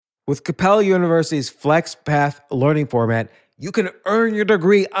With Capella University's FlexPath learning format, you can earn your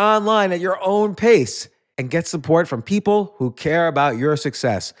degree online at your own pace and get support from people who care about your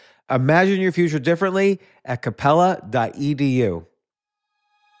success. Imagine your future differently at capella.edu.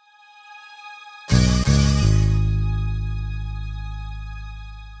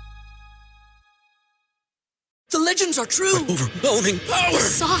 The legends are true. Overwhelming power! The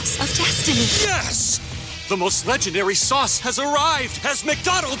sauce of destiny. Yes! The most legendary sauce has arrived as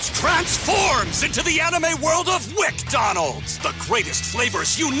McDonald's transforms into the anime world of WickDonald's. The greatest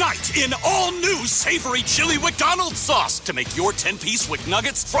flavors unite in all new savory chili McDonald's sauce to make your 10-piece Wick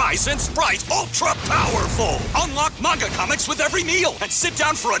Nuggets, fries, and Sprite ultra-powerful. Unlock manga comics with every meal and sit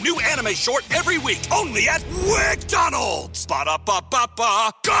down for a new anime short every week only at WickDonald's.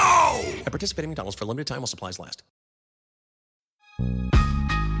 Ba-da-ba-ba-ba, go! At participating McDonald's for a limited time while supplies last.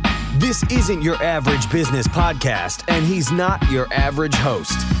 This isn't your average business podcast, and he's not your average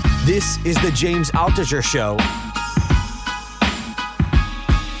host. This is the James Altucher Show.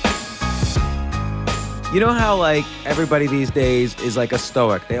 You know how, like, everybody these days is like a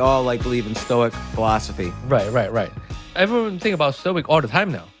Stoic? They all, like, believe in Stoic philosophy. Right. Everyone think about Stoic all the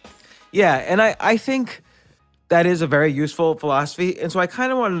time now. Yeah, and I think that is a very useful philosophy. And so I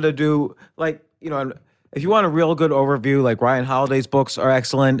kind of wanted to do, like, you know, if you want a real good overview, like Ryan Holiday's books are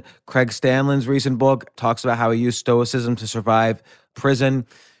excellent. Craig Stanland's recent book talks about how he used Stoicism to survive prison.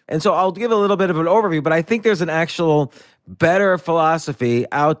 And so I'll give a little bit of an overview, but I think there's an actual better philosophy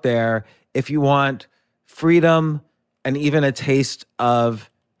out there if you want freedom and even a taste of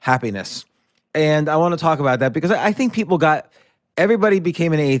happiness. And I want to talk about that because I think everybody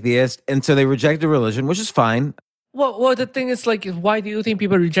became an atheist, and so they rejected religion, which is fine. Well, the thing is, like, why do you think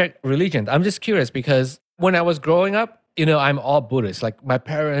people reject religion? I'm just curious because when I was growing up, you know, I'm all Buddhist. Like, my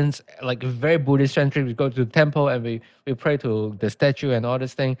parents, like, very Buddhist-centric. We go to the temple and we pray to the statue and all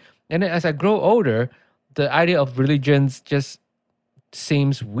this thing. And then as I grow older, the idea of religions just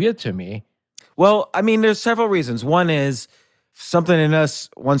seems weird to me. Well, I mean, there's several reasons. One is something in us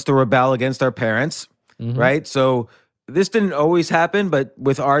wants to rebel against our parents, right? So this didn't always happen, but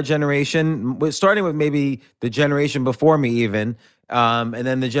with our generation, starting with maybe the generation before me even, and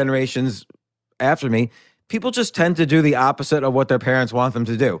then the generations after me, people just tend to do the opposite of what their parents want them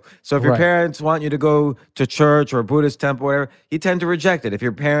to do. So if your parents want you to go to church or a Buddhist temple, whatever, you tend to reject it. If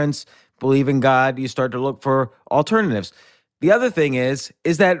your parents believe in God, you start to look for alternatives. The other thing is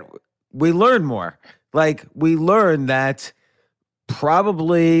that we learn more. Like, we learn that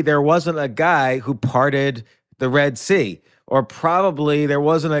probably there wasn't a guy who parted the Red Sea, or probably there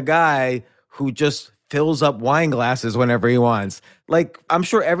wasn't a guy who just fills up wine glasses whenever he wants. Like, I'm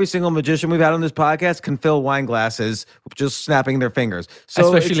sure every single magician we've had on this podcast can fill wine glasses just snapping their fingers.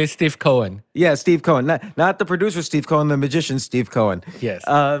 So especially Steve Cohen. Yeah, Steve Cohen. Not the producer Steve Cohen, the magician Steve Cohen. Yes.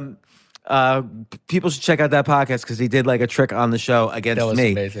 People should check out that podcast because he did like a trick on the show against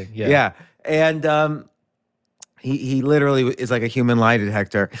me. That was amazing. Yeah. And he literally is like a human lie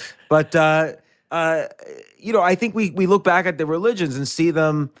detector. But you know, I think we look back at the religions and see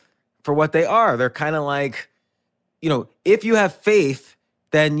them for what they are. They're kind of like, you know, if you have faith,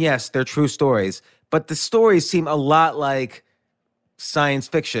 then yes, they're true stories. But the stories seem a lot like science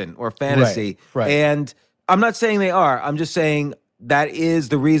fiction or fantasy. Right. And I'm not saying they are. I'm just saying that is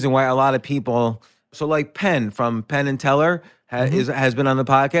the reason why a lot of people, so like Penn from Penn and Teller has been on the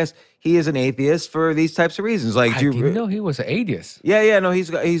podcast. He is an atheist for these types of reasons. Like, I didn't know he was an atheist. Yeah. No, he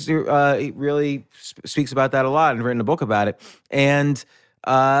really speaks about that a lot and written a book about it. And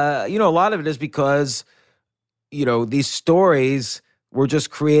you know, a lot of it is because, you know, these stories were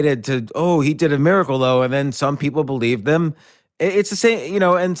just created to, he did a miracle though, and then some people believed them. It's the same, you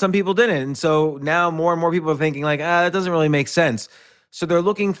know, and some people didn't. And so now more and more people are thinking like, that doesn't really make sense. So they're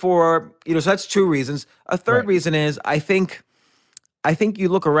looking for, you know, so that's two reasons. A third reason is I think you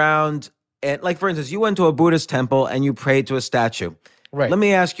look around and, like, for instance, you went to a Buddhist temple and you prayed to a statue. Right. Let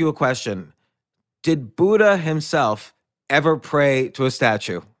me ask you a question. Did Buddha himself ever pray to a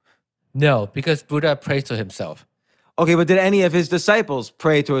statue? No, because Buddha prays to himself. Okay, but did any of his disciples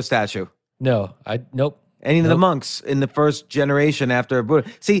pray to a statue? No, nope. Any of the monks in the first generation after Buddha?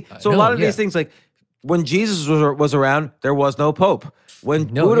 See, so a lot of these things, like when Jesus was around, there was no pope. When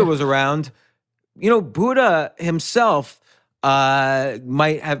Buddha was around, you know, Buddha himself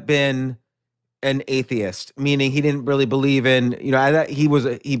might have been an atheist, meaning he didn't really believe in, you know, he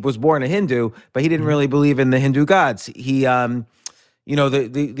was born a Hindu, but he didn't really believe in the Hindu gods. He, you know,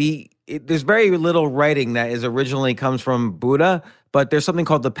 there's very little writing that is originally comes from Buddha, but there's something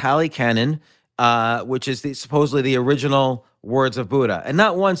called the Pali Canon, which is supposedly the original words of Buddha. And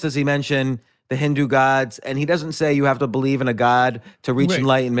not once does he mention the Hindu gods, and he doesn't say you have to believe in a god to reach Right.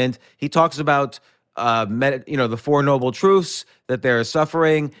 enlightenment. He talks about the Four Noble Truths, that there is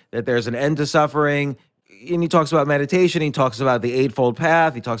suffering, that there's an end to suffering, and he talks about meditation. He talks about the Eightfold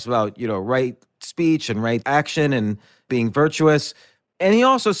Path. He talks about right speech and right action and being virtuous. And he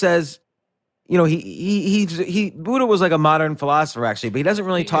also says, Buddha was like a modern philosopher actually, but he doesn't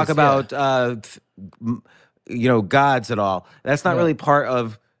really talk about gods at all. That's not really part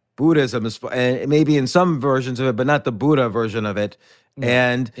of Buddhism, and maybe in some versions of it, but not the Buddha version of it.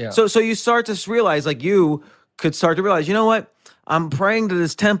 And so you start to realize, like, you could start to realize, you know what? I'm praying to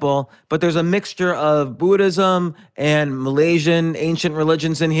this temple, but there's a mixture of Buddhism and Malaysian ancient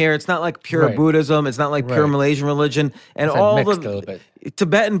religions in here. It's not like pure Buddhism. It's not like pure Malaysian religion. And It's like all mixed a little bit.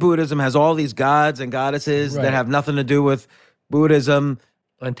 Tibetan Buddhism has all these gods and goddesses that have nothing to do with Buddhism.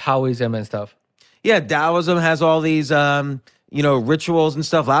 And Taoism and stuff. Yeah, Taoism has all these, rituals and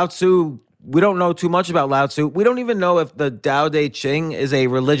stuff. Lao Tzu, we don't know too much about Lao Tzu. We don't even know if the Tao Te Ching is a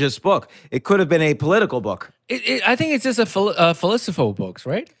religious book. It could have been a political book. I think it's just a philosophical books,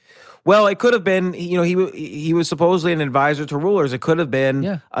 right? Well, it could have been, he was supposedly an advisor to rulers. It could have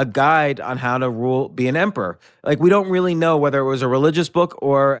been a guide on how to be an emperor. Like, we don't really know whether it was a religious book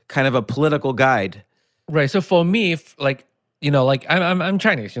or kind of a political guide. Right. So for me, I'm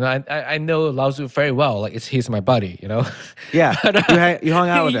Chinese. I know Lao Tzu very well. Like, he's my buddy. Yeah, you hung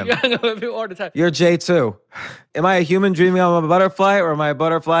out with him. You hung out with him all the time. You're J2. Am I a human dreaming I'm a butterfly, or am I a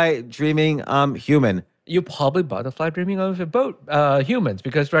butterfly dreaming I'm human? You're probably butterfly dreaming of both humans,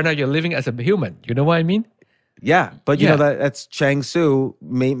 because right now you're living as a human. You know what I mean? Yeah, but that's Chang Tzu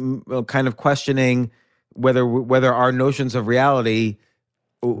kind of questioning whether our notions of reality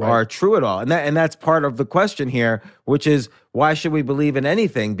are true at all, and that's part of the question here, which is, why should we believe in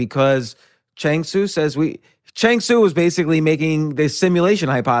anything? Because Chang Tzu says Chang Tzu was basically making the simulation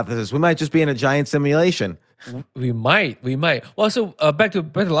hypothesis. We might just be in a giant simulation. We might. Well, so back to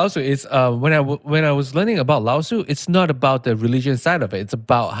Lao Tzu is when I was learning about Lao Tzu, it's not about the religion side of it. It's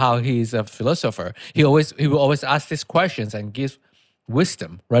about how he's a philosopher. He will always ask these questions and give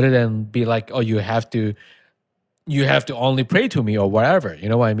wisdom, rather than be like, oh, you have to only pray to me or whatever. You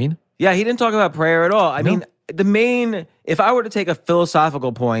know what I mean? Yeah, he didn't talk about prayer at all. I mean, if I were to take a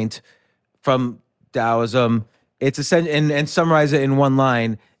philosophical point from Taoism, it's essentially, and summarize it in one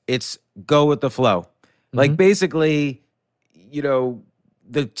line, it's go with the flow. Like, basically,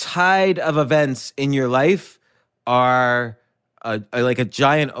 the tide of events in your life are like a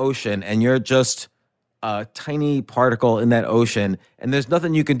giant ocean, and you're just a tiny particle in that ocean, and there's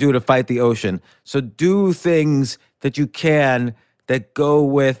nothing you can do to fight the ocean. So do things that you can that go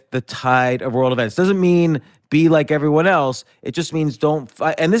with the tide of world events. Doesn't mean be like everyone else. It just means don't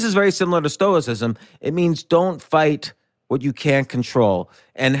fight. And this is very similar to Stoicism. It means don't fight what you can't control,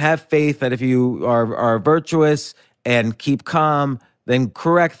 and have faith that if you are virtuous and keep calm, then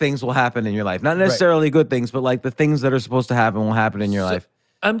correct things will happen in your life. Not necessarily good things, but like the things that are supposed to happen will happen in your life.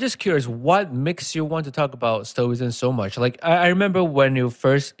 I'm just curious, what makes you want to talk about Stoicism so much? Like, I remember when we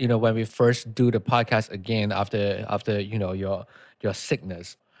first do the podcast again after your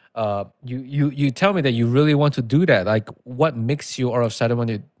sickness. You tell me that you really want to do that. Like, what makes you all of a sudden want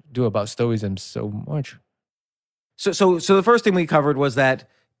to do about Stoicism so much? So the first thing we covered was that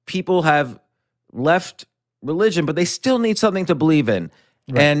people have left religion, but they still need something to believe in.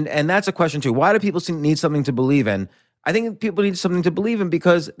 Right. And that's a question too. Why do people need something to believe in? I think people need something to believe in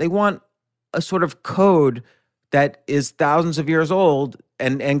because they want a sort of code that is thousands of years old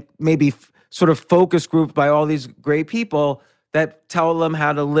and maybe sort of focus grouped by all these great people that tell them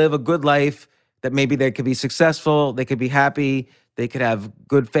how to live a good life, that maybe they could be successful, they could be happy, they could have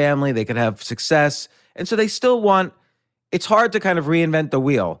good family, they could have success. And so they still want, it's hard to kind of reinvent the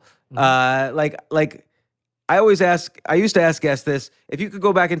wheel. Like I used to ask guests this, if you could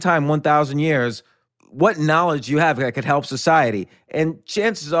go back in time 1,000 years, what knowledge do you have that could help society? And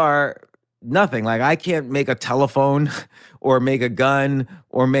chances are nothing. Like, I can't make a telephone or make a gun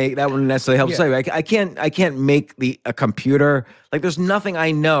or that wouldn't necessarily help society. I can't make a computer. Like, there's nothing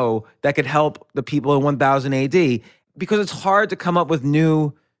I know that could help the people in 1000 AD because it's hard to come up with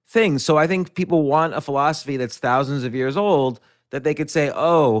new things. So I think people want a philosophy that's thousands of years old that they could say,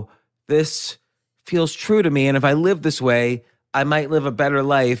 oh, this feels true to me. And if I live this way, I might live a better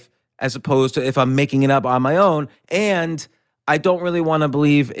life as opposed to if I'm making it up on my own. And I don't really want to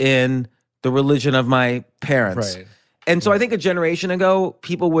believe in the religion of my parents. Right. And so I think a generation ago,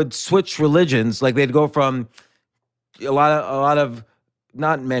 people would switch religions. Like, they'd go from a lot of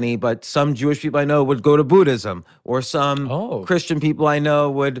not many, but some Jewish people I know would go to Buddhism, or some Christian people I know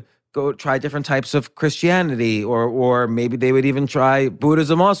would go try different types of Christianity, or maybe they would even try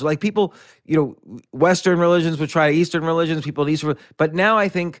Buddhism also. Like people, Western religions would try Eastern religions, people at Eastern, but now I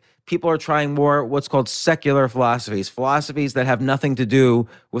think people are trying more what's called secular philosophies that have nothing to do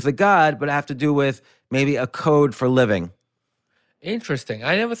with a God, but have to do with maybe a code for living. Interesting.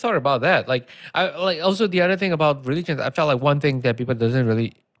 I never thought about that. Also the other thing about religion, I felt like one thing that people doesn't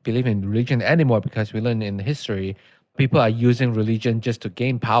really believe in religion anymore, because we learn in history, people are using religion just to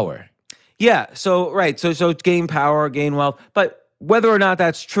gain power. Yeah. So right. So gain power, gain wealth. But whether or not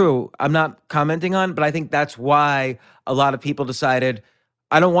that's true, I'm not commenting on. But I think that's why a lot of people decided,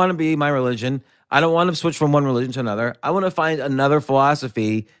 I don't want to be my religion. I don't want to switch from one religion to another. I want to find another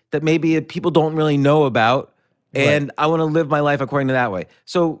philosophy that maybe people don't really know about. And Right. I want to live my life according to that way.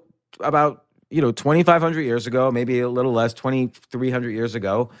 So about 2,500 years ago, maybe a little less, 2,300 years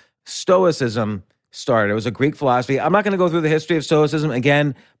ago, Stoicism started. It was a Greek philosophy. I'm not going to go through the history of Stoicism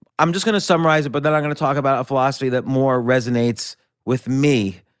again. I'm just going to summarize it, but then I'm going to talk about a philosophy that more resonates with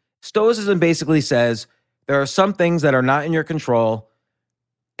me. Stoicism basically says there are some things that are not in your control,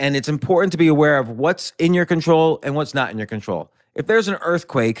 and it's important to be aware of what's in your control and what's not in your control. If there's an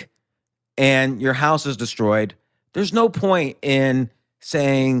earthquake and your house is destroyed, there's no point in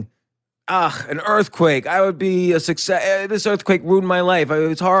saying, an earthquake, I would be a success. This earthquake ruined my life.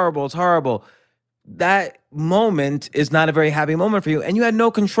 It's horrible. It's horrible. That moment is not a very happy moment for you, and you had no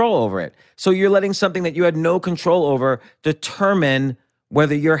control over it. So you're letting something that you had no control over determine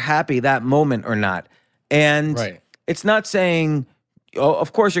whether you're happy that moment or not. And Right. it's not saying, oh,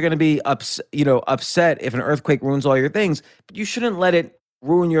 of course you're going to be upset if an earthquake ruins all your things, but you shouldn't let it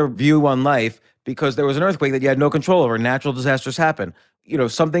ruin your view on life because there was an earthquake that you had no control over. Natural disasters happen.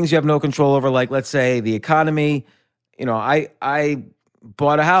 Some things you have no control over, like let's say the economy. I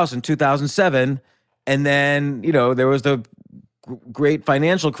bought a house in 2007, and then there was the great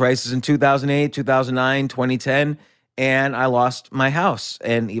financial crisis in 2008, 2009, 2010, and I lost my house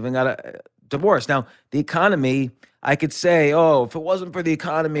and even got a divorce. Now, the economy, I could say, oh, if it wasn't for the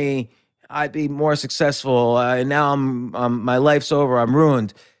economy, I'd be more successful. And now my life's over. I'm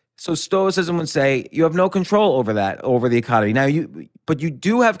ruined. So Stoicism would say you have no control over that, over the economy. Now but you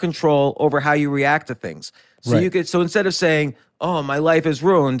do have control over how you react to things. So Right. so instead of saying, oh, my life is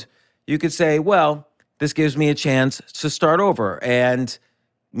ruined, you could say, well, this gives me a chance to start over, and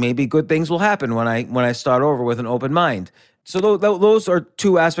maybe good things will happen when I start over with an open mind. So those are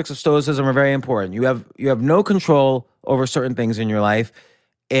two aspects of Stoicism are very important. You have no control over certain things in your life,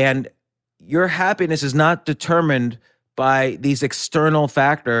 and your happiness is not determined by these external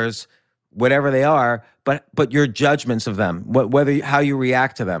factors, whatever they are, but your judgments of them, how you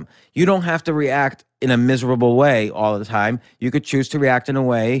react to them. You don't have to react in a miserable way all the time. You could choose to react in a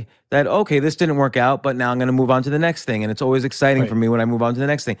way that, okay, this didn't work out, but now I'm going to move on to the next thing. And it's always exciting for me when I move on to the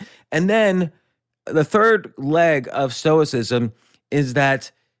next thing. And then the third leg of Stoicism is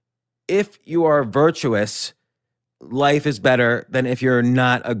that if you are virtuous, life is better than if you're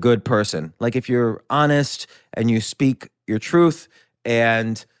not a good person. Like if you're honest and you speak your truth.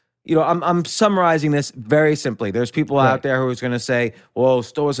 And I'm summarizing this very simply. There's people out there who's going to say, well,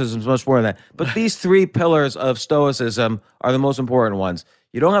 Stoicism is much more than that. But these three pillars of Stoicism are the most important ones.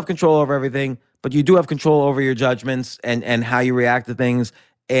 You don't have control over everything, but you do have control over your judgments and how you react to things.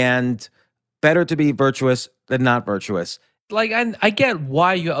 And better to be virtuous than not virtuous. I get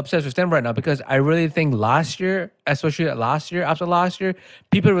why you're obsessed with them right now, because I really think last year, especially after last year,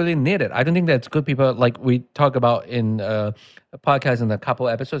 people really need it. I don't think that's good people, like we talked about in a podcast in a couple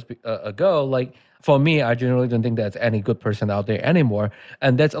episodes ago. Like for me, I generally don't think there's any good person out there anymore.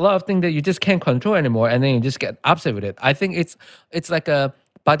 And there's a lot of things that you just can't control anymore, and then you just get upset with it. I think it's like a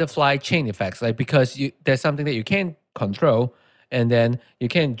butterfly chain effects, like because there's something that you can't control, and then you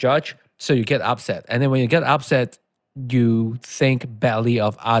can't judge, so you get upset. And then when you get upset, you think badly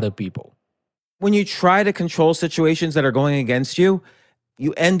of other people. When you try to control situations that are going against you,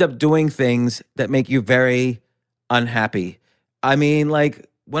 you end up doing things that make you very unhappy. I mean, like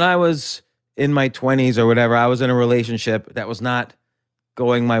when I was in my 20s or whatever, I was in a relationship that was not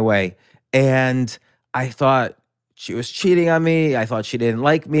going my way. And I thought she was cheating on me. I thought she didn't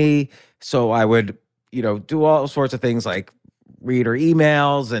like me. So I would, do all sorts of things like read her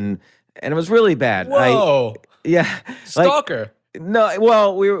emails, and it was really bad. Whoa. Yeah. Stalker. No,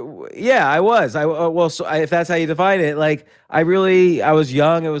 well, I was. If that's how you define it, like, I was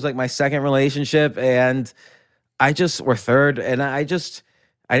young. It was like my second relationship, and or third, and I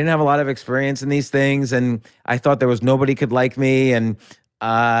didn't have a lot of experience in these things, and I thought there was nobody could like me, and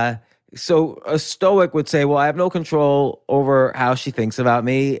so a Stoic would say, well, I have no control over how she thinks about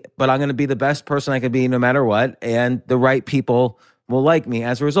me, but I'm going to be the best person I could be no matter what, and the right people will like me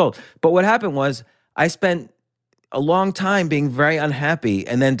as a result. But what happened was I spent a long time being very unhappy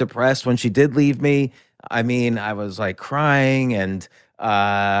and then depressed when she did leave me. I mean, I was like crying, and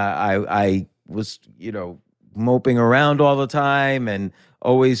I was, moping around all the time and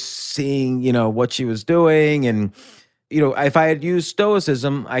always seeing, what she was doing. And, if I had used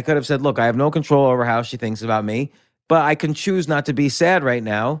stoicism, I could have said, look, I have no control over how she thinks about me, but I can choose not to be sad right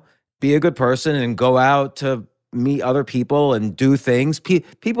now, be a good person, and go out to meet other people and do things.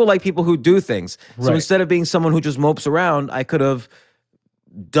 People like people who do things. So Right. instead of being someone who just mopes around, I could have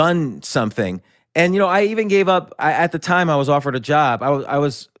done something. And I even gave up. At the time, I was offered a job.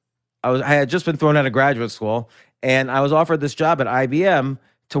 I had just been thrown out of graduate school, and I was offered this job at IBM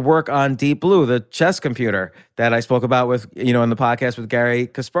to work on Deep Blue, the chess computer that I spoke about with in the podcast with Gary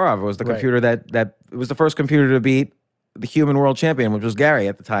Kasparov. It was the Right. computer that it was the first computer to beat the human world champion, which was Gary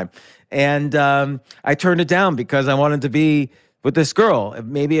at the time. And I turned it down because I wanted to be with this girl.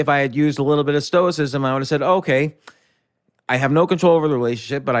 Maybe if I had used a little bit of stoicism, I would have said, okay, I have no control over the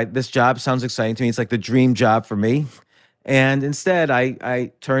relationship, but this job sounds exciting to me. It's like the dream job for me. And instead,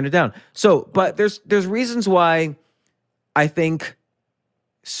 I turned it down. So, but there's reasons why I think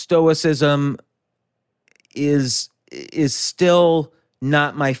stoicism is still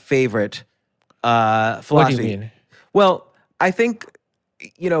not my favorite philosophy. What do you mean? Well, I think,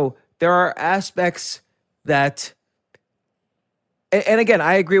 there are aspects that, and again,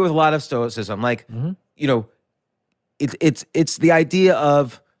 I agree with a lot of stoicism. Like, it's the idea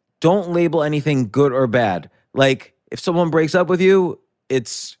of don't label anything good or bad. Like, if someone breaks up with you,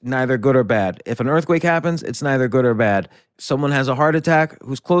 it's neither good or bad. If an earthquake happens, it's neither good or bad. Someone has a heart attack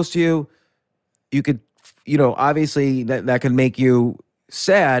who's close to you, you could, obviously that can make you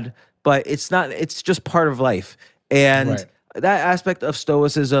sad, but it's not, it's just part of life. And Right. that aspect of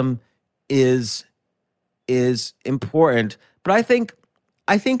stoicism is important. But I think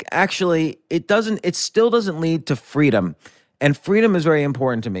actually it still doesn't lead to freedom. And freedom is very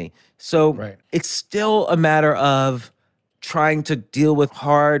important to me. So Right. it's still a matter of trying to deal with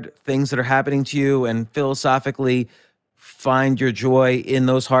hard things that are happening to you and philosophically find your joy in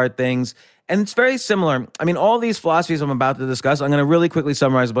those hard things. And it's very similar. I mean, all these philosophies I'm about to discuss, I'm going to really quickly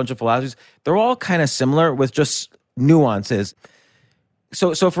summarize a bunch of philosophies. They're all kind of similar with just nuances.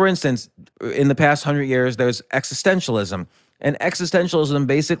 So for instance, in the past 100 years, there's existentialism. And existentialism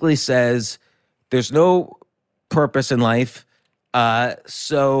basically says there's no purpose in life.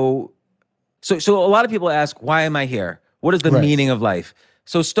 So a lot of people ask, why am I here? What is the Right. meaning of life?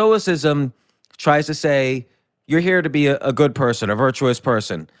 So Stoicism tries to say you're here to be a good person, a virtuous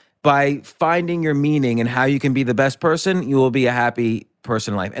person. By finding your meaning and how you can be the best person, you will be a happy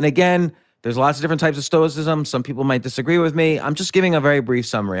person in life. And again, there's lots of different types of Stoicism. Some people might disagree with me. I'm just giving a very brief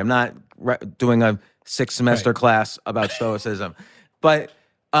summary. I'm not doing a 6-semester Right. class about Stoicism. But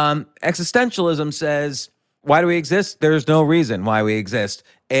existentialism says, why do we exist? There's no reason why we exist.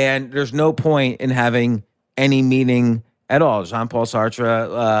 And there's no point in having any meaning at all. Jean-Paul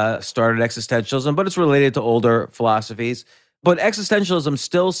Sartre started existentialism, but it's related to older philosophies. But existentialism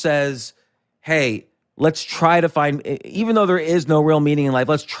still says, hey, let's try to find, even though there is no real meaning in life,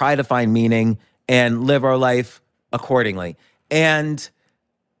 let's try to find meaning and live our life accordingly. And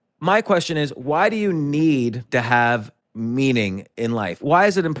my question is, why do you need to have meaning in life? Why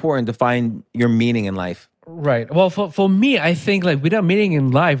is it important to find your meaning in life? Right. Well, for me, I think like without meaning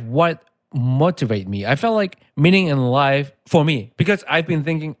in life, what motivate me? I felt like meaning in life for me, because I've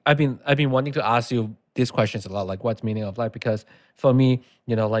been wanting to ask you these questions a lot, like what's meaning of life? Because for me,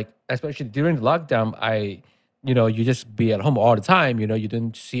 like especially during the lockdown, you just be at home all the time. You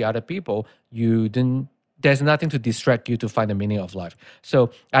didn't see other people. There's nothing to distract you to find the meaning of life.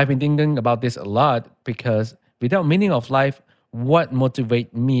 So I've been thinking about this a lot, because without meaning of life, what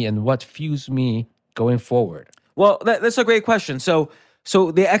motivates me and what fuels me going forward? Well, that's a great question. So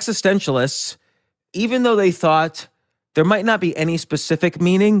the existentialists, even though they thought there might not be any specific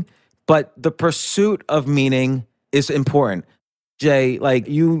meaning, but the pursuit of meaning is important. Jay, like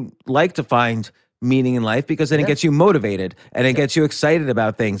you like to find meaning in life because then it gets you motivated and it gets you excited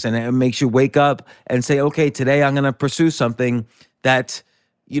about things, and it makes you wake up and say, okay, today I'm going to pursue something that,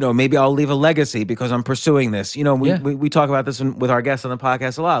 maybe I'll leave a legacy because I'm pursuing this. We talk about this with our guests on the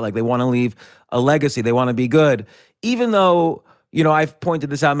podcast a lot. Like they want to leave a legacy. They want to be good. Even though, I've pointed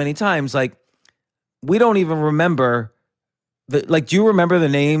this out many times, like we don't even remember do you remember the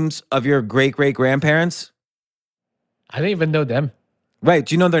names of your great-great-grandparents? I didn't even know them. Right.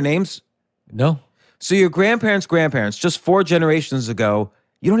 Do you know their names? No. So your grandparents, just 4 generations ago,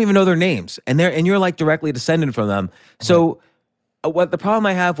 you don't even know their names, and you're like directly descended from them. So what the problem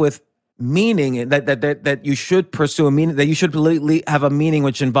I have with meaning that you should pursue a meaning, that you should have a meaning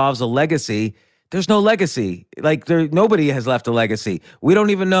which involves a legacy. There's no legacy. Like nobody has left a legacy. We don't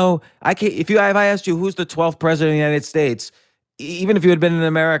even know. If I asked you who's the 12th president of the United States, even if you had been in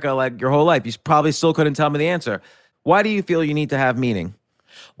America like your whole life, you probably still couldn't tell me the answer. Why do you feel you need to have meaning?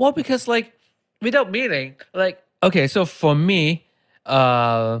 Well, because like without meaning, like okay, so for me,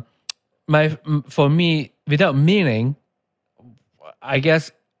 without meaning, I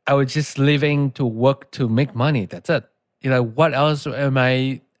guess I was just living to work to make money. That's it. What else am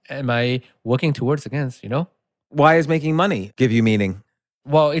I working towards against? Why is making money give you meaning?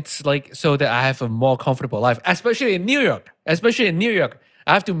 Well, it's like so that I have a more comfortable life, especially in New York.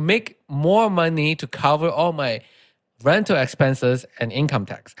 I have to make more money to cover all my rental expenses and income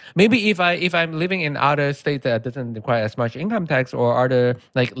tax. Maybe if I'm living in other states that doesn't require as much income tax or other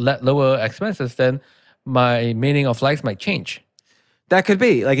like lower expenses, then my meaning of life might change. That could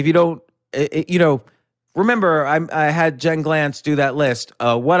be like if you don't, remember I had Jen Glantz do that list.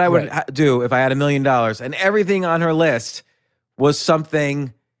 What I would do if I had $1 million, and everything on her list was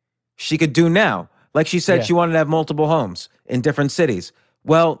something she could do now. Like she said, she wanted to have multiple homes in different cities.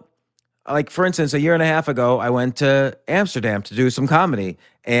 Well, like for instance, a year and a half ago, I went to Amsterdam to do some comedy,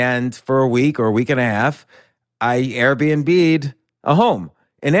 and for a week or a week and a half, I Airbnb'd a home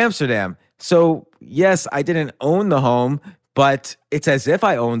in Amsterdam. So yes, I didn't own the home, but it's as if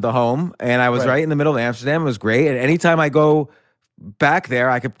I owned the home, and I was right in the middle of Amsterdam. It was great. And anytime I go back there,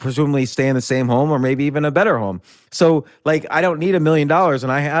 I could presumably stay in the same home or maybe even a better home. So like, I don't need $1 million.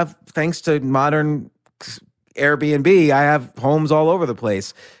 And I have, thanks to modern Airbnb, I have homes all over the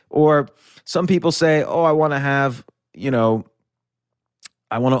place. Or some people say, oh, I want to have, I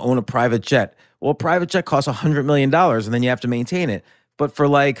want to own a private jet. Well, a private jet costs $100 million and then you have to maintain it. But for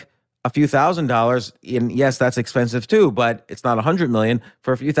like a few $1,000s, and yes, that's expensive too, but it's not $100 million.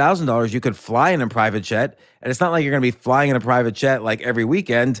 For a few $1,000s, you could fly in a private jet, and it's not like you're going to be flying in a private jet like every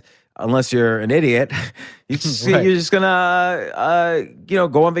weekend, unless you're an idiot. You're just gonna,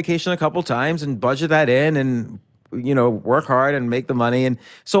 go on vacation a couple times and budget that in, and work hard and make the money, and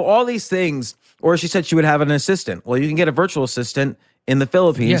so all these things. Or she said she would have an assistant. Well, you can get a virtual assistant in the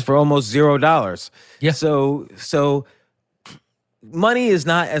Philippines for almost $0. Yeah. So money is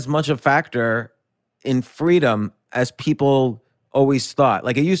not as much a factor in freedom as people always thought.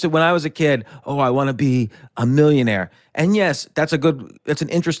 Like it used to, when I was a kid, I want to be a millionaire. And yes, that's an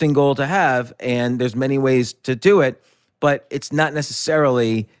interesting goal to have. And there's many ways to do it, but it's not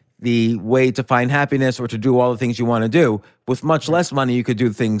necessarily the way to find happiness or to do all the things you want to do. With much less money, you could do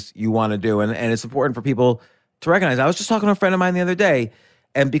the things you want to do. And it's important for people to recognize. I was just talking to a friend of mine the other day,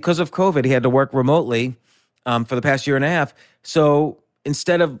 and because of COVID, he had to work remotely for the past year and a half. So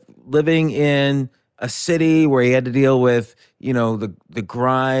instead of living in a city where he had to deal with, the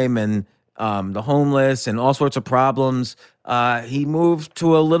grime and the homeless and all sorts of problems, he moved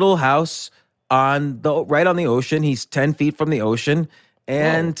to a little house right on the ocean. He's 10 feet from the ocean,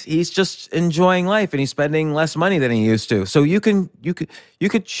 and he's just enjoying life, and he's spending less money than he used to. So you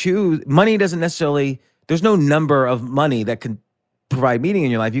could choose. Money doesn't necessarily. There's no number of money that can provide meaning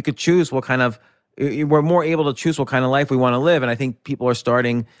in your life. You could choose what kind of. We're more able to choose what kind of life we want to live. And I think people are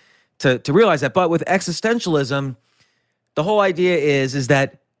starting to realize that. But with existentialism, the whole idea is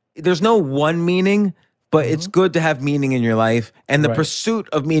that there's no one meaning, but it's good to have meaning in your life. And the pursuit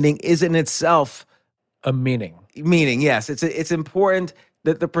of meaning is in itself a meaning. Meaning, yes. It's important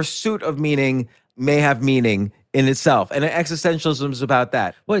that the pursuit of meaning may have meaning in itself. And existentialism is about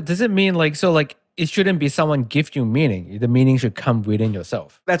that. Wait, does it mean it shouldn't be someone give you meaning? The meaning should come within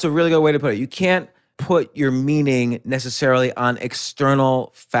yourself. That's a really good way to put it. You can't put your meaning necessarily on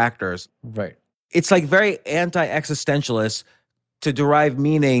external factors. Right. It's like very anti-existentialist to derive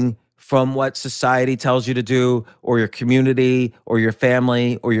meaning from what society tells you to do, or your community, or your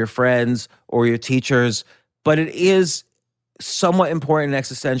family, or your friends, or your teachers. But it is somewhat important in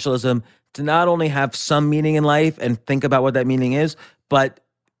existentialism to not only have some meaning in life and think about what that meaning is, but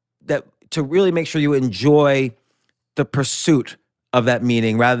that to really make sure you enjoy the pursuit of that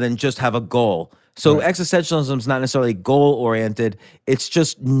meaning rather than just have a goal. So existentialism is not necessarily goal-oriented. It's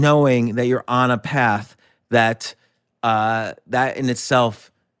just knowing that you're on a path that that in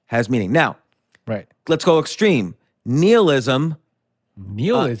itself has meaning. Now, let's go extreme. Nihilism.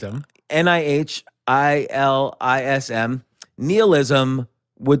 Nihilism? Nihilism. Nihilism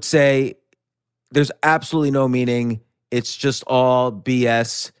would say there's absolutely no meaning. It's just all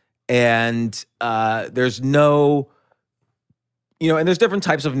BS. And there's no, and there's different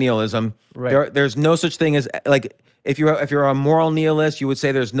types of nihilism. Right. There's no such thing as, like, if you're a moral nihilist, you would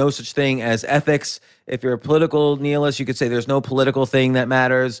say there's no such thing as ethics. If you're a political nihilist, you could say there's no political thing that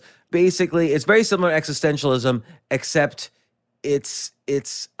matters. basically, it's very similar to existentialism, except it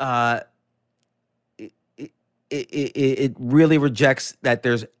really rejects that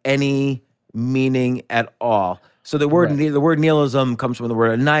there's any meaning at all. So the word nihilism comes from the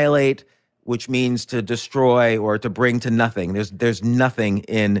word annihilate, which means to destroy or to bring to nothing. There's nothing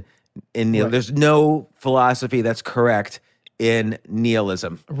in nihilism. There's no philosophy that's correct in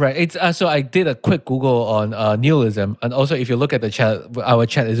nihilism. Right. It's so I did a quick Google on nihilism, and also if you look at the chat, our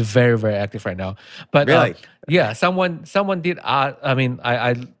chat is very, very active right now. But Really? yeah, someone did ask. I mean,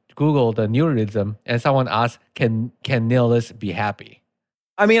 I Googled the nihilism, and someone asked, "Can nihilists be happy?"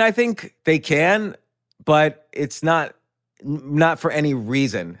 I mean, I think they can, but it's not for any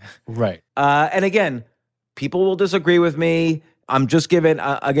reason. Right. And again, people will disagree with me. I'm just giving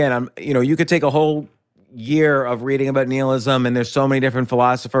you could take a whole year of reading about nihilism, and there's so many different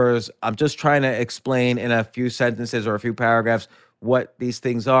philosophers. I'm just trying to explain in a few sentences or a few paragraphs what these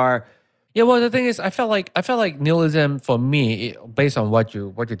things are. Yeah, well, the thing is, I felt like nihilism for me, based on what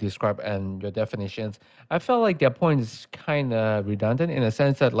you describe and your definitions, I felt like their point is kind of redundant in a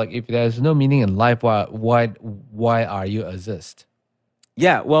sense that, like, if there's no meaning in life, why are you exist?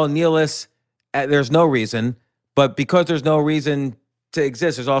 Yeah, well, nihilists, there's no reason, but because there's no reason to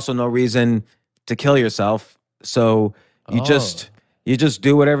exist, there's also no reason to kill yourself. So you just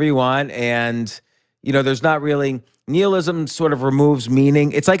do whatever you want, and there's not really. Nihilism sort of removes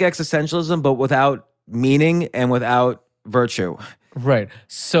meaning. It's like existentialism, but without meaning and without virtue. Right.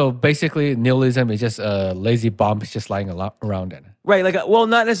 So basically, nihilism is just a lazy bomb just lying around it. Right. Like, well,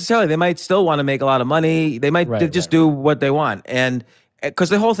 not necessarily. They might still want to make a lot of money. They might just do what they want. And because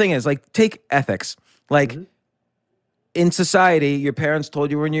the whole thing is, like, take ethics. Like, in society, your parents told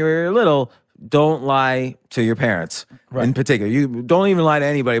you when you were little, don't lie to your parents. Right. In particular, you don't even lie to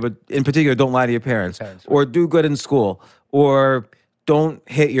anybody, but in particular, don't lie to your parents. Or do good in school, or don't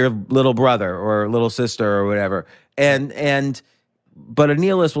hit your little brother or little sister or whatever. But a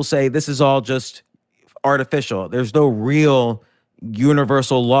nihilist will say this is all just artificial. There's no real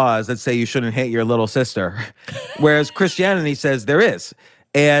universal laws that say you shouldn't hit your little sister, whereas Christianity says there is.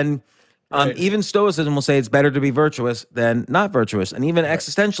 And even Stoicism will say it's better to be virtuous than not virtuous. And even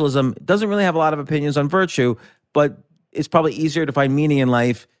existentialism doesn't really have a lot of opinions on virtue, but it's probably easier to find meaning in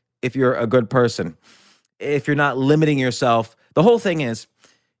life if you're a good person. If you're not limiting yourself. The whole thing is,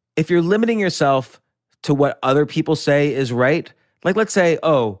 if you're limiting yourself to what other people say is right, like let's say,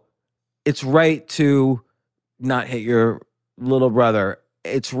 it's right to not hit your little brother.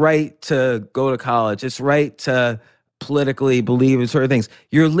 It's right to go to college. It's right to politically believe in certain things.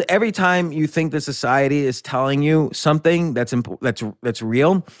 Every time you think the society is telling you something that's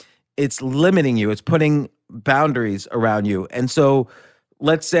real, it's limiting you. It's putting boundaries around you. And so,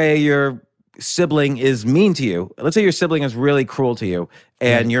 let's say your sibling is mean to you. Let's say your sibling is really cruel to you,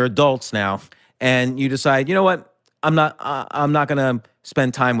 and you're adults now, and you decide, you know what? I'm not gonna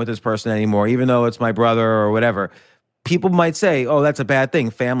spend time with this person anymore, even though it's my brother or whatever. People might say, "Oh, that's a bad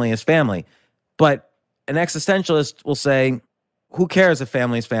thing. Family is family," but an existentialist will say, who cares if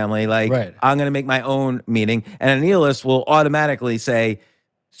family is family? Like, I'm going to make my own meaning. And a nihilist will automatically say,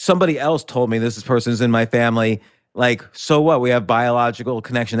 somebody else told me this person's in my family. Like, so what? We have biological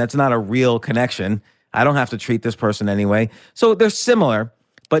connection. That's not a real connection. I don't have to treat this person anyway. So they're similar,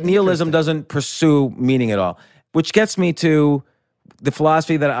 but nihilism doesn't pursue meaning at all, which gets me to the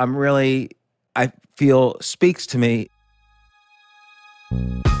philosophy that I feel speaks to me.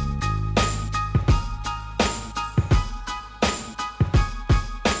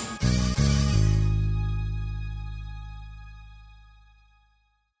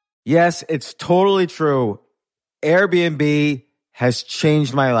 Yes, it's totally true. Airbnb has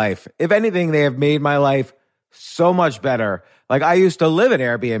changed my life. If anything, they have made my life so much better. Like, I used to live in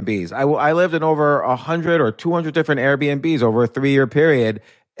Airbnbs. I lived in over 100 or 200 different Airbnbs over a 3-year period,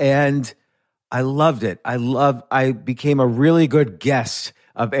 and I loved it. I became a really good guest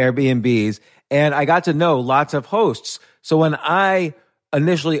of Airbnbs, and I got to know lots of hosts. So when I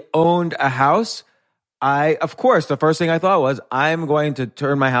initially owned a house, of course, the first thing I thought was, I'm going to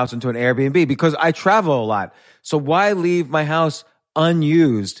turn my house into an Airbnb because I travel a lot. So why leave my house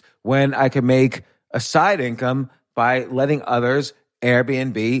unused when I can make a side income by letting others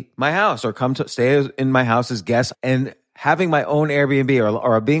Airbnb my house or come to stay in my house as guests? And having my own Airbnb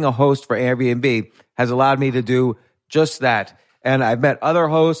or being a host for Airbnb has allowed me to do just that. And I've met other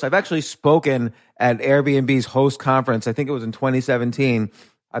hosts. I've actually spoken at Airbnb's host conference. I think it was in 2017.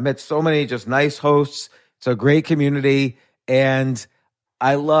 I met so many just nice hosts. It's a great community. And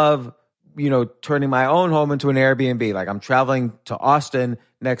I love, turning my own home into an Airbnb. Like, I'm traveling to Austin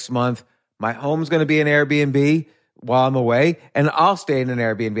next month. My home's going to be an Airbnb while I'm away, and I'll stay in an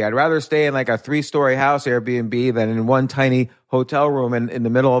Airbnb. I'd rather stay in like a 3-story house Airbnb than in one tiny hotel room in the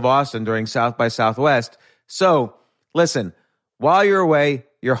middle of Austin during South by Southwest. So listen, while you're away,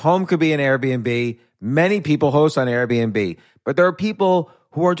 your home could be an Airbnb. Many people host on Airbnb, but there are people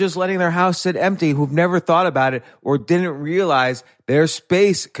who are just letting their house sit empty, who've never thought about it or didn't realize their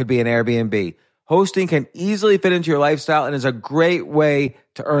space could be an Airbnb. Hosting can easily fit into your lifestyle and is a great way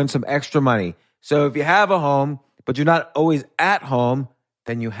to earn some extra money. So if you have a home, but you're not always at home,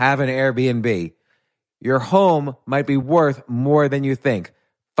 then you have an Airbnb. Your home might be worth more than you think.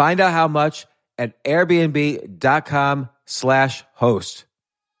 Find out how much at airbnb.com/host.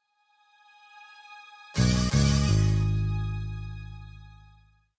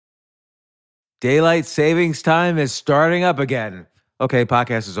 Daylight savings time is starting up again. Okay,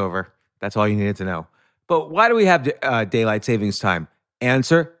 podcast is over. That's all you needed to know. But why do we have daylight savings time?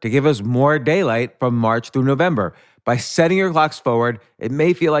 Answer: to give us more daylight from March through November. By setting your clocks forward, it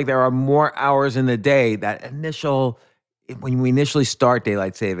may feel like there are more hours in the day when we initially start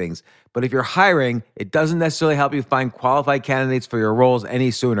daylight savings. But if you're hiring, it doesn't necessarily help you find qualified candidates for your roles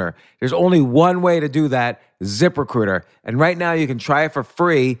any sooner. There's only one way to do that: ZipRecruiter. And right now you can try it for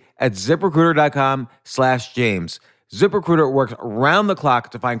free at ZipRecruiter.com/James. ZipRecruiter works around the clock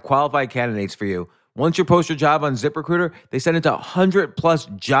to find qualified candidates for you. Once you post your job on ZipRecruiter, they send it to 100+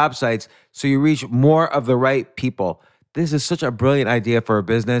 job sites so you reach more of the right people. This is such a brilliant idea for a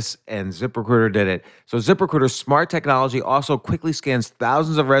business, and ZipRecruiter did it. So ZipRecruiter's smart technology also quickly scans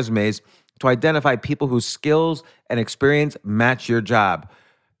thousands of resumes to identify people whose skills and experience match your job.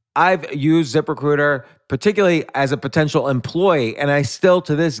 I've used ZipRecruiter particularly as a potential employee, and I still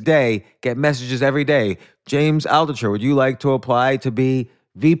to this day get messages every day. James Altucher, would you like to apply to be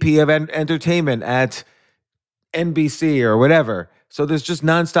VP of Entertainment at NBC or whatever? So there's just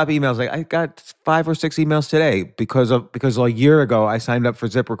nonstop emails. Like I got 5 or 6 emails today because a year ago I signed up for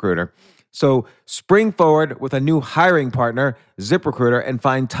ZipRecruiter. So spring forward with a new hiring partner, ZipRecruiter, and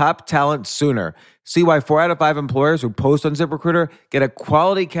find top talent sooner. See why 4 out of 5 employers who post on ZipRecruiter get a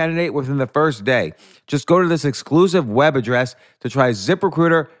quality candidate within the first day. Just go to this exclusive web address to try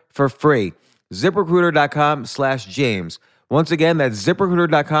ZipRecruiter for free. ZipRecruiter.com/James. Once again, that's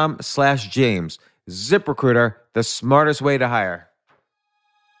ZipRecruiter.com/James. ZipRecruiter, the smartest way to hire.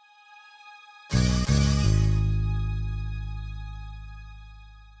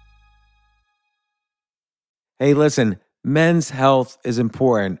 Hey, listen, men's health is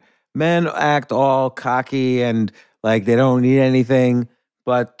important. Men act all cocky and like they don't need anything.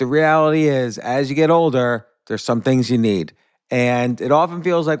 But the reality is, as you get older, there's some things you need. And it often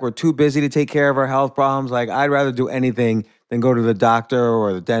feels like we're too busy to take care of our health problems. Like I'd rather do anything than go to the doctor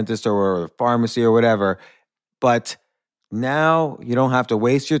or the dentist or the pharmacy or whatever. But now you don't have to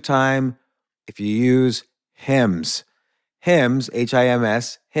waste your time if you use Hims. Hims,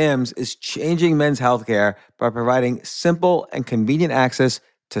 H-I-M-S, Hims is changing men's healthcare by providing simple and convenient access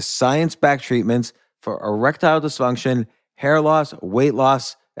to science-backed treatments for erectile dysfunction, hair loss, weight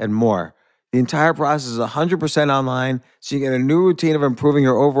loss, and more. The entire process is 100% online, so you get a new routine of improving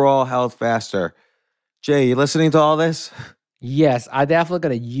your overall health faster. Jay, you listening to all this? Yes, I definitely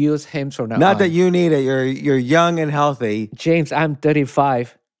gonna use Hims from now Not on. that you need it. You're young and healthy. James, I'm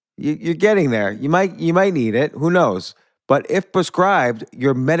 35. You're getting there. You might need it. Who knows? But if prescribed,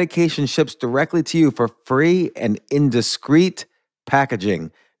 your medication ships directly to you for free and in discreet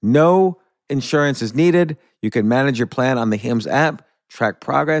packaging. No insurance is needed. You can manage your plan on the Hims app, track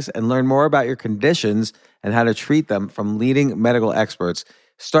progress, and learn more about your conditions and how to treat them from leading medical experts.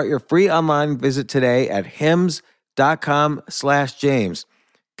 Start your free online visit today at hims.com/James.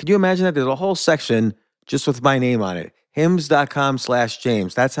 Could you imagine that? There's a whole section just with my name on it.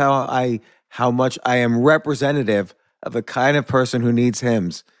 hims.com/James. That's how much I am representative of the kind of person who needs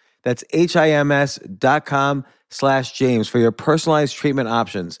Hims. That's HIMS.com/James for your personalized treatment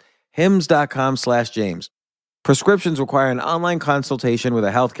options. HIMS.com/James. Prescriptions require an online consultation with a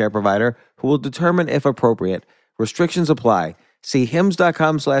healthcare provider who will determine if appropriate. Restrictions apply. See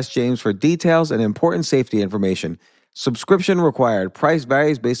HIMS.com/James for details and important safety information. Subscription required. Price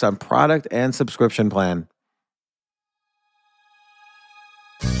varies based on product and subscription plan.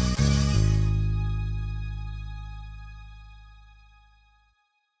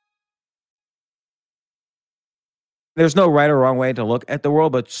 There's no right or wrong way to look at the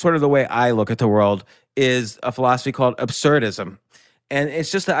world, but sort of the way I look at the world is a philosophy called absurdism. And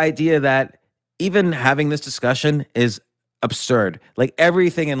it's just the idea that even having this discussion is absurd. Like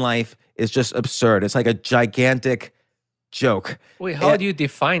everything in life is just absurd. It's like a gigantic joke. Wait, how do you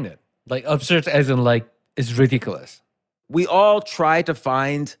define it? Like absurd as in like it's ridiculous. We all try to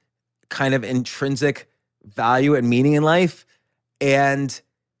find kind of intrinsic value and meaning in life, and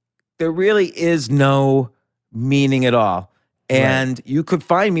there really is no meaning at all. And you could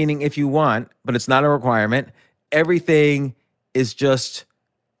find meaning if you want, but it's not a requirement. Everything is just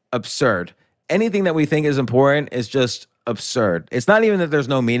absurd. Anything that we think is important is just absurd. It's not even that there's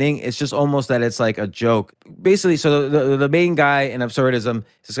no meaning. It's just almost that it's like a joke. Basically, so the main guy in absurdism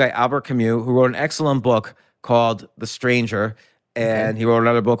is this guy, Albert Camus, who wrote an excellent book called The Stranger. And he wrote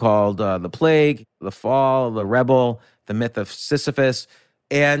another book called The Plague, The Fall, The Rebel, The Myth of Sisyphus.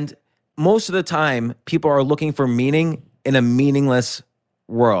 And most of the time, people are looking for meaning in a meaningless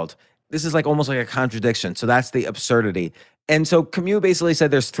world. This is like almost like a contradiction. So that's the absurdity. And so Camus basically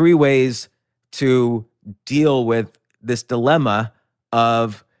said there's 3 ways to deal with this dilemma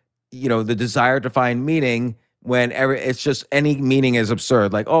of, the desire to find meaning when it's just any meaning is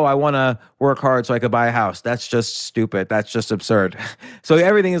absurd. Like, oh, I want to work hard so I could buy a house. That's just stupid. That's just absurd. So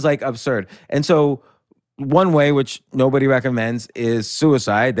everything is like absurd. And so one way, which nobody recommends, is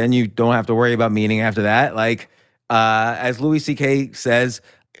suicide. Then you don't have to worry about meaning after that. Like, as Louis C.K. says,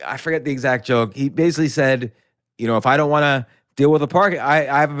 I forget the exact joke. He basically said, if I don't want to deal with a parking, I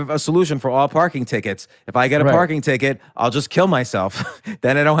have a solution for all parking tickets. If I get a parking ticket, I'll just kill myself.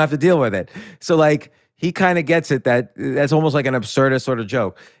 Then I don't have to deal with it. So like, he kind of gets it that's almost like an absurdist sort of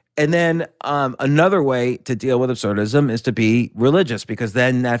joke. And then another way to deal with absurdism is to be religious, because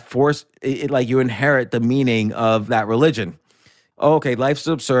then that like you inherit the meaning of that religion. Oh, okay, life's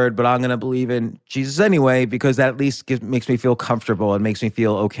absurd, but I'm going to believe in Jesus anyway, because that at least makes me feel comfortable and makes me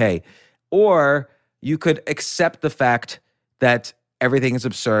feel okay. Or you could accept the fact that everything is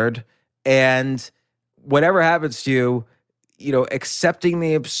absurd, and whatever happens to you, accepting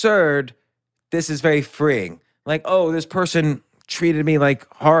the absurd, this is very freeing. Like, oh, this person treated me like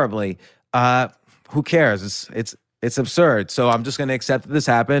horribly. Who cares? It's absurd. So I'm just going to accept that this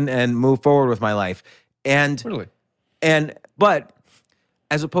happened and move forward with my life. But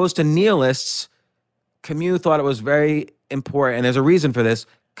as opposed to nihilists, Camus thought it was very important, and there's a reason for this.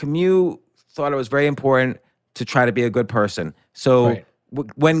 Camus thought it was very important to try to be a good person. So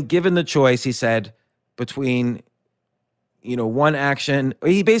when given the choice, he said, between, one action,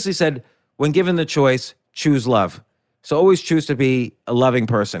 he basically said, when given the choice, choose love. So always choose to be a loving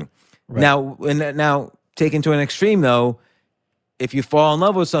person. Right. Now, taken to an extreme though, if you fall in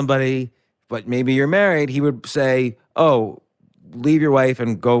love with somebody, but maybe you're married, he would say, oh, leave your wife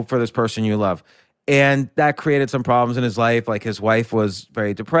and go for this person you love. And that created some problems in his life. Like, his wife was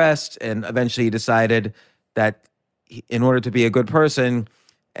very depressed, and eventually he decided that in order to be a good person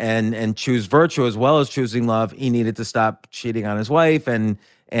and choose virtue as well as choosing love, he needed to stop cheating on his wife and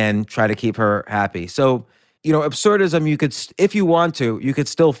try to keep her happy. So, absurdism, you could, if you want to, you could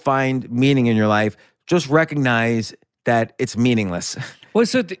still find meaning in your life. Just recognize that it's meaningless. Well,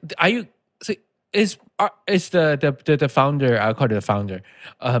 so are you? So is the founder? I'll call it the founder.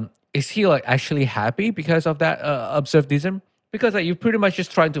 Is he like actually happy because of that absurdism? Because like, you're pretty much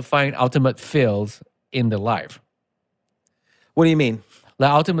just trying to find ultimate feels in the life. What do you mean?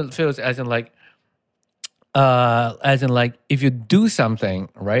 Like ultimate feels, as in like if you do something,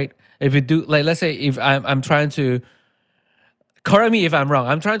 right? If you do, like, let's say if I'm trying to, correct me if I'm wrong.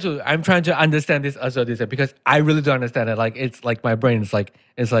 I'm trying to understand this absurdism, because I really don't understand it. Like, it's like my brain is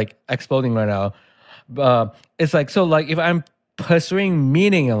like exploding right now. It's like, so like if I'm pursuing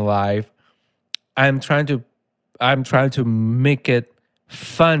meaning in life, I'm trying to make it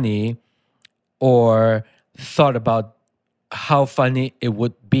funny, or thought about how funny it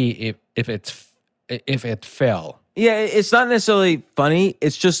would be if it fell. Yeah, it's not necessarily funny.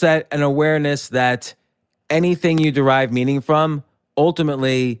 It's just that an awareness that anything you derive meaning from,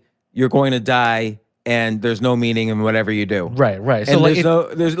 ultimately you're going to die, and there's no meaning in whatever you do. Right. And so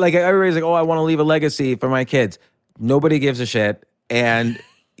like, there's like, everybody's like, oh, I want to leave a legacy for my kids. Nobody gives a shit, and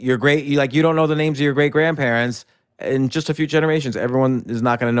you don't know the names of your great grandparents. In just a few generations, everyone is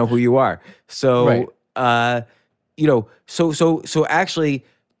not going to know who you are. So, so actually,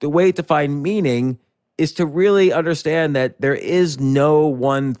 the way to find meaning is to really understand that there is no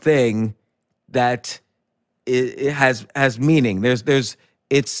one thing that it has meaning.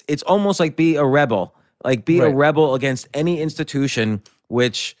 It's almost like be a rebel, a rebel against any institution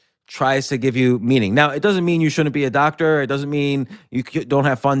which tries to give you meaning. Now, it doesn't mean you shouldn't be a doctor. It doesn't mean you don't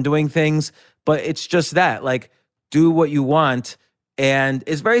have fun doing things, but it's just that, like, do what you want. And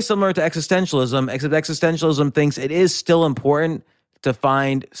it's very similar to existentialism, except existentialism thinks it is still important to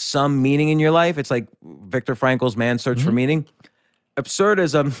find some meaning in your life. It's like Viktor Frankl's Man's Search for Meaning.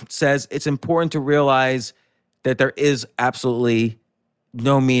 Absurdism says it's important to realize that there is absolutely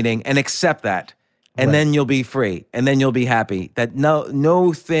no meaning, and accept that. And then you'll be free, and then you'll be happy. That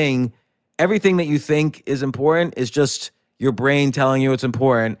no thing everything that you think is important is just your brain telling you it's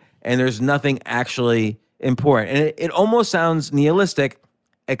important, and there's nothing actually important. And it almost sounds nihilistic,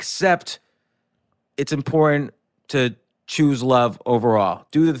 except it's important to choose love overall.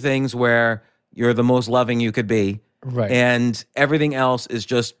 Do the things where you're the most loving you could be. Right. And everything else is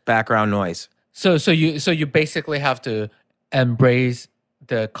just background noise. So you basically have to embrace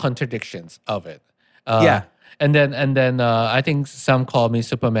the contradictions of it. Yeah. And then I think some call me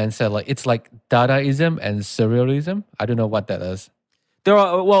Superman said like it's like Dadaism and surrealism. I don't know what that is. There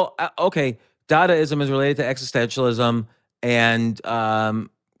are okay. Dadaism is related to existentialism, and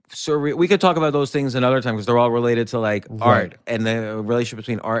we could talk about those things another time because they're all related to like art and the relationship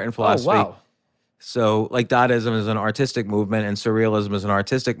between art and philosophy. Oh, wow. So like Dadaism is an artistic movement and surrealism is an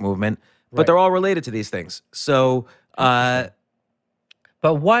artistic movement, but they're all related to these things. So, but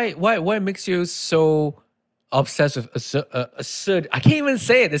why makes you so obsessed with absurd? I can't even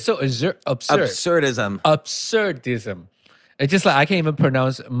say it. It's so absurd. Absurdism. Absurdism. It's just like I can't even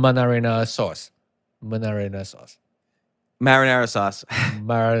pronounce marinara sauce. Marinara sauce.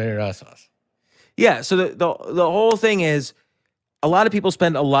 Marinara sauce. Yeah. So the whole thing is, a lot of people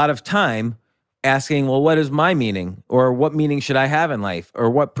spend a lot of time asking, well, what is my meaning? Or what meaning should I have in life? Or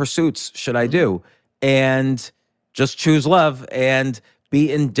what pursuits should I do? And just choose love and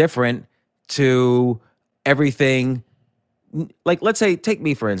be indifferent to everything. Like, let's say, take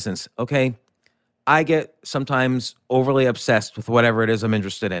me for instance, okay? I get sometimes overly obsessed with whatever it is I'm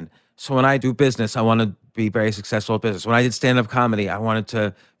interested in. So when I do business, I want to be very successful at business. When I did stand-up comedy, I wanted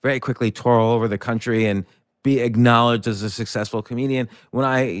to very quickly tour all over the country and be acknowledged as a successful comedian. When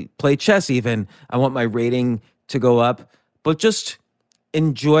I play chess even, I want my rating to go up. But just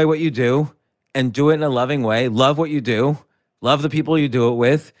enjoy what you do and do it in a loving way. Love what you do. Love the people you do it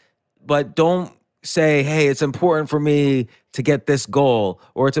with. But don't say, hey, it's important for me to get this goal,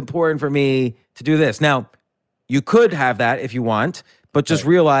 or it's important for me to do this. Now, you could have that if you want, but just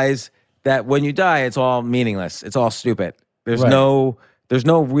realize that when you die, it's all meaningless. It's all stupid. There's no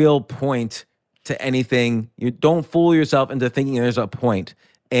real point to anything. You don't fool yourself into thinking there's a point,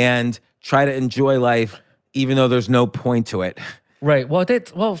 and try to enjoy life even though there's no point to it. Right.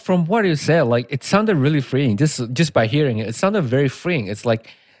 Well, from what you said, like it sounded really freeing. Just by hearing it, it sounded very freeing. It's like,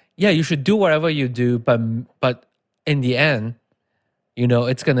 yeah, you should do whatever you do, but in the end, you know,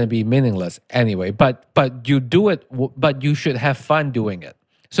 it's gonna be meaningless anyway. But you do it, but you should have fun doing it.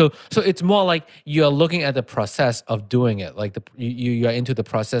 So it's more like you're looking at the process of doing it, like you're into the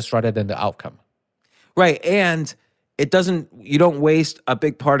process rather than the outcome. Right. And you don't waste a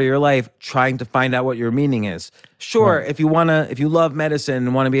big part of your life trying to find out what your meaning is. Sure, if you love medicine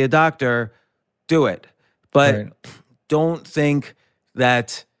and want to be a doctor, do it. But don't think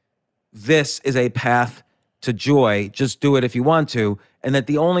that this is a path to joy. Just do it if you want to. And that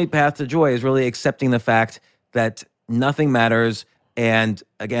the only path to joy is really accepting the fact that nothing matters. And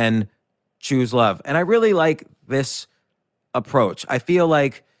again, choose love. And I really like this approach. I feel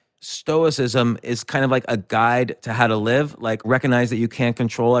like Stoicism is kind of like a guide to how to live. Like, recognize that you can't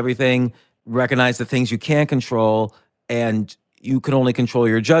control everything, recognize the things you can't control, and you can only control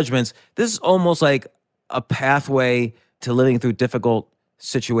your judgments. This is almost like a pathway to living through difficult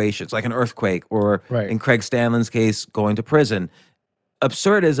situations, like an earthquake, or in Craig Stanley's case, going to prison.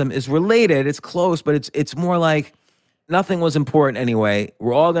 Absurdism is related, it's close, but it's more like nothing was important anyway.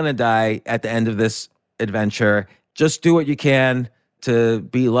 We're all gonna die at the end of this adventure. Just do what you can to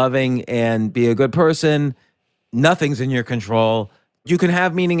be loving and be a good person. Nothing's in your control. You can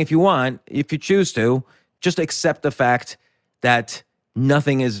have meaning if you want, if you choose to. Just accept the fact that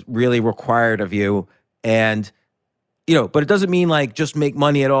nothing is really required of you. And, you know, but it doesn't mean like just make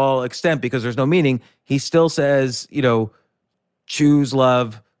money at all extent because there's no meaning. He still says, you know, choose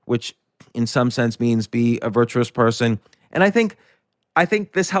love, which in some sense means be a virtuous person. And I think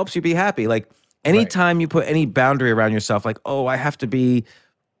this helps you be happy. Like, anytime you put any boundary around yourself, like, oh, I have to be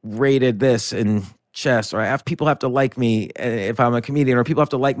rated this in chess, or people have to like me if I'm a comedian, or people have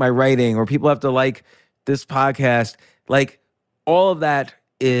to like my writing, or people have to like this podcast. Like, all of that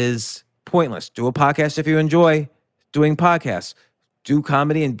is pointless. Do a podcast if you enjoy doing podcasts. Do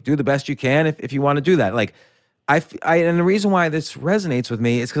comedy and do the best you can if you want to do that. Like, and the reason why this resonates with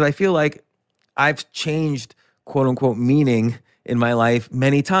me is because I feel like I've changed quote unquote meaning in my life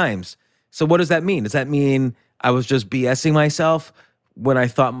many times. So what does that mean? Does that mean I was just BSing myself when I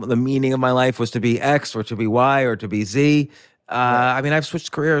thought the meaning of my life was to be X or to be Y or to be Z? I mean, I've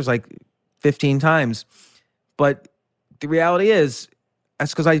switched careers like 15 times. But the reality is,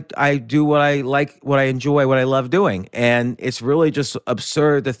 that's because I do what I like, what I enjoy, what I love doing. And it's really just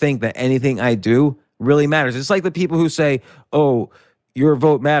absurd to think that anything I do really matters. It's like the people who say, oh, your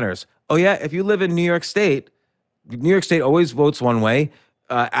vote matters. Oh yeah, if you live in New York State always votes one way.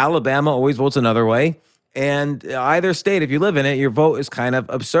 Alabama always votes another way. And either state, if you live in it, your vote is kind of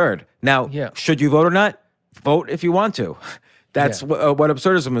absurd. Now, should you vote or not? Vote if you want to. That's what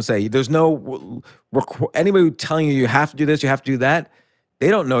absurdism would say. There's no anybody telling you have to do this, you have to do that. They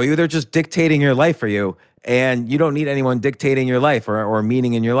don't know you. They're just dictating your life for you. And you don't need anyone dictating your life or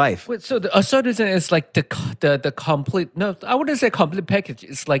meaning in your life. Wait, so the absurdism is like the complete, no, I wouldn't say complete package.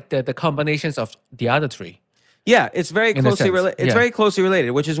 It's like the combinations of the other three. Yeah, it's very closely related. It's very closely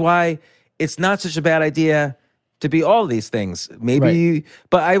related, which is why it's not such a bad idea to be all these things. Maybe,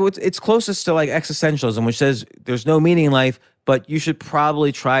 but it's closest to like existentialism, which says there's no meaning in life, but you should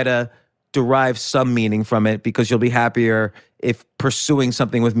probably try to derive some meaning from it because you'll be happier if pursuing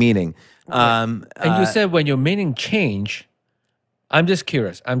something with meaning. And you said when your meaning change, I'm just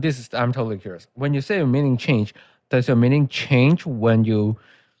curious. I'm totally curious. When you say your meaning change, does your meaning change when you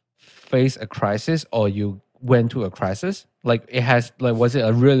face a crisis or you went to a crisis? Like was it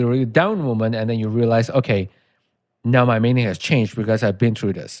a really, really down moment and then you realize, okay, now my meaning has changed because I've been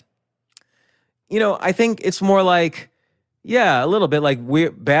through this? I think it's more like, a little bit like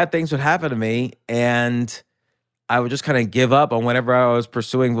bad things would happen to me and I would just kind of give up on whatever I was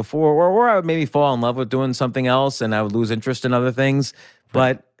pursuing before, or I would maybe fall in love with doing something else and I would lose interest in other things.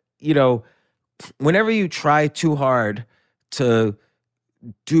 Right. But, whenever you try too hard to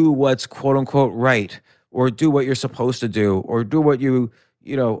do what's quote unquote right, or do what you're supposed to do, or do what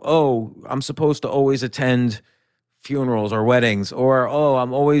I'm supposed to always attend funerals or weddings, or,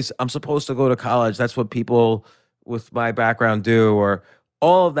 I'm supposed to go to college. That's what people with my background do, or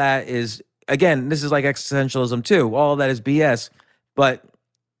all of that is, again, this is like existentialism too. All of that is BS, but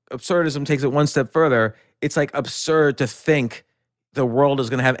absurdism takes it one step further. It's like absurd to think the world is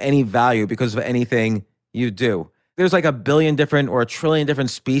going to have any value because of anything you do. There's like 1 billion different or 1 trillion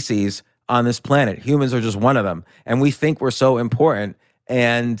different species on this planet. Humans are just one of them. And we think we're so important.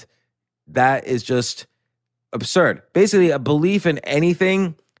 And that is just absurd. Basically, a belief in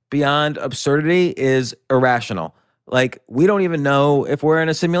anything beyond absurdity is irrational. Like, we don't even know if we're in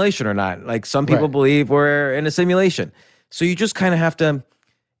a simulation or not. Like, some people believe we're in a simulation. So you just kind of have to,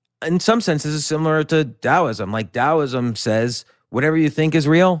 in some senses, it's similar to Taoism. Like, Taoism says, whatever you think is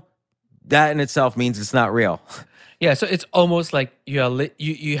real, that in itself means it's not real. Yeah, so it's almost like you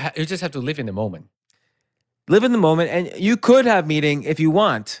just have to live in the moment. Live in the moment, and you could have meaning if you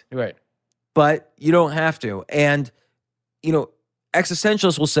want. Right. But you don't have to. And,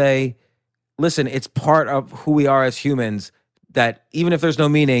 existentialists will say, listen, it's part of who we are as humans that even if there's no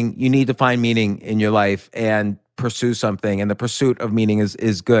meaning, you need to find meaning in your life and pursue something. And the pursuit of meaning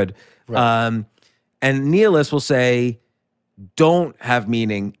is good. Right. And nihilists will say, don't have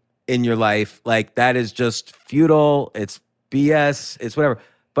meaning in your life. Like, that is just futile. It's BS. It's whatever.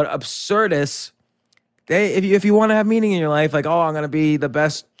 But absurdists, if you want to have meaning in your life, like, I'm going to be the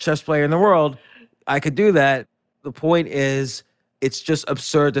best chess player in the world, I could do that. The point is, it's just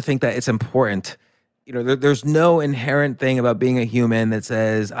absurd to think that it's important. There's no inherent thing about being a human that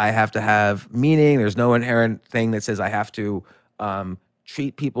says I have to have meaning. There's no inherent thing that says I have to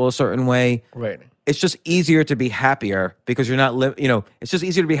treat people a certain way. Right. It's just easier to be happier because you're not it's just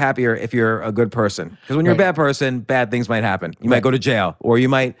easier to be happier if you're a good person. Because when you're a bad person, bad things might happen. You might go to jail, or you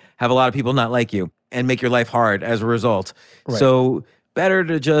might have a lot of people not like you and make your life hard as a result. Right. So better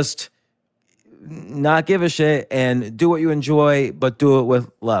to just not give a shit and do what you enjoy, but do it with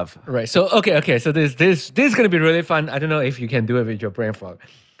love. Right. So okay. So this is gonna be really fun. I don't know if you can do it with your brain fog.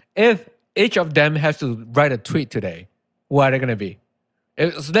 If each of them has to write a tweet today, what are they gonna be?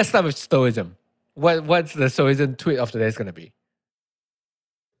 So let's start with Stoicism. What's the Stoicism tweet of today is gonna be?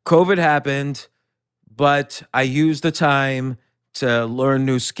 COVID happened, but I used the time to learn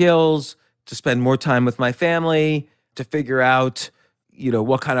new skills, to spend more time with my family, to figure out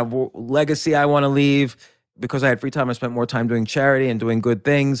what kind of legacy I want to leave. Because I had free time, I spent more time doing charity and doing good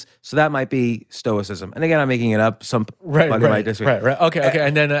things. So that might be Stoicism. And again, I'm making it up. Somebody might disagree. Right. Okay.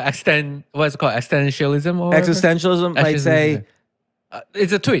 And then what's it called? Existentialism? Or existentialism might say...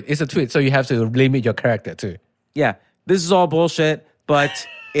 it's a tweet. So you have to limit your character too. Yeah. This is all bullshit, but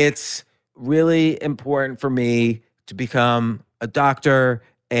it's really important for me to become a doctor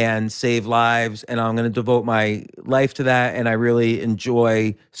and save lives, and I'm going to devote my life to that, and I really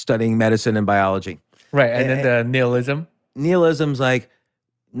enjoy studying medicine and biology. Right, and then the nihilism? Nihilism's like,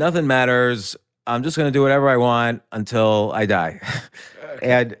 nothing matters, I'm just going to do whatever I want until I die.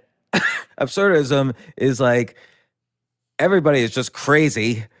 And absurdism is like, everybody is just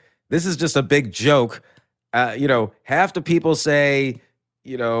crazy. This is just a big joke. Half the people say,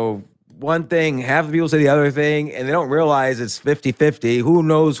 one thing, half the people say the other thing, and they don't realize it's 50-50. Who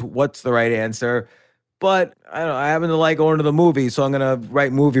knows what's the right answer? But I don't know, I happen to like going to the movies, so I'm going to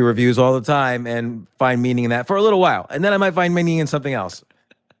write movie reviews all the time and find meaning in that for a little while. And then I might find meaning in something else.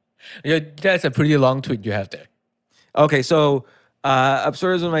 Yeah, that's a pretty long tweet you have there. Okay, so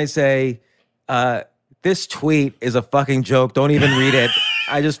absurdism might say, this tweet is a fucking joke. Don't even read it.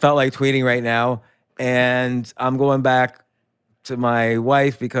 I just felt like tweeting right now. And I'm going back to my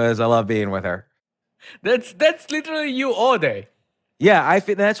wife because I love being with her. That's literally you all day. Yeah, I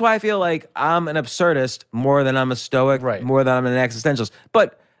feel that's why I feel like I'm an absurdist more than I'm a stoic, Right. more than I'm an existentialist.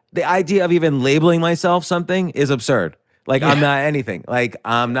 But the idea of even labeling myself something is absurd. Like I'm not anything. Like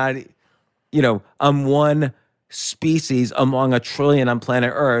I'm not, I'm one species among a trillion on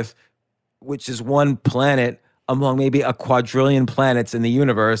planet Earth, which is one planet among maybe a quadrillion planets in the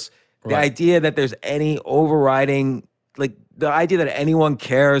universe. The idea that there's any overriding, like the idea that anyone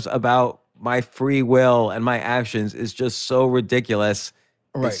cares about my free will and my actions is just so ridiculous.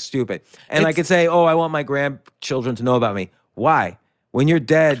 Right. It's stupid. And I could say, oh, I want my grandchildren to know about me. Why? When you're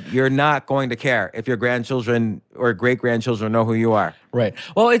dead, you're not going to care if your grandchildren or great-grandchildren know who you are. Right.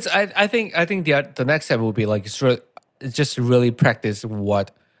 Well, I think the next step will be like just really practice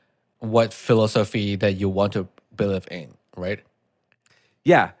what philosophy that you want to believe in, right?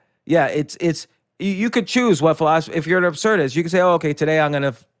 Yeah. Yeah, it's you could choose what philosophy. If you're an absurdist, you can say, oh, okay, today I'm going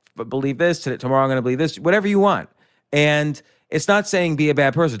to believe this, tomorrow I'm going to believe this, whatever you want. And it's not saying be a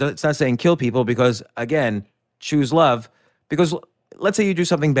bad person. It's not saying kill people because, again, choose love. Because let's say you do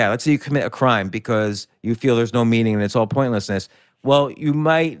something bad. Let's say you commit a crime because you feel there's no meaning and it's all pointlessness. Well, you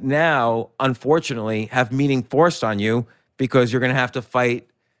might now, unfortunately, have meaning forced on you because you're going to have to fight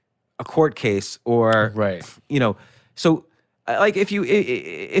a court case or, so like if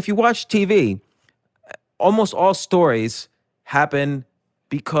you watch TV, almost all stories happen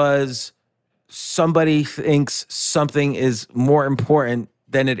because somebody thinks something is more important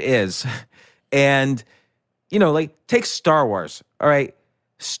than it is. And, like take Star Wars, all right?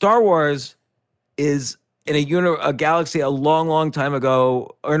 Star Wars is in a galaxy a long, long time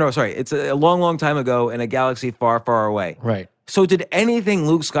ago, it's a long, long time ago in a galaxy far, far away. Right. So did anything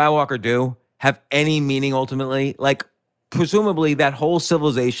Luke Skywalker do have any meaning ultimately? Like, presumably that whole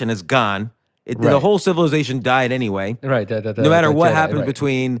civilization is gone. The whole civilization died anyway. Right. No matter what happened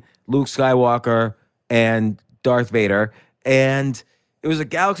between Luke Skywalker and Darth Vader. And it was a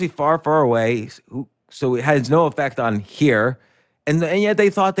galaxy far, far away, so it has no effect on here. And yet they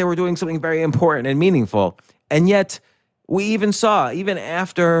thought they were doing something very important and meaningful. And yet we even saw, even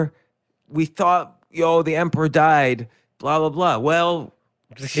after we thought, the Emperor died, blah, blah, blah. Well,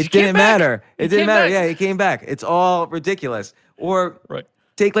 it didn't matter. It didn't matter. Yeah, he came back. It's all ridiculous. Or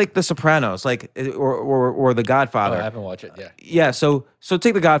take like The Sopranos, or The Godfather. Oh, I haven't watched it. Yeah. Yeah. So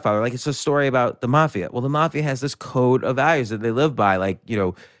take The Godfather. Like it's a story about the mafia. Well, the mafia has this code of values that they live by. Like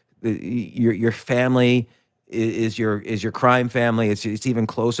your family is your crime family. It's even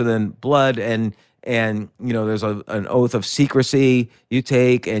closer than blood. And there's an oath of secrecy you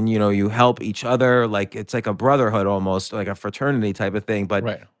take, and you help each other. Like it's like a brotherhood almost, like a fraternity type of thing.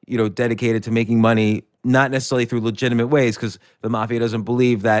 But dedicated to making money, not necessarily through legitimate ways, because the mafia doesn't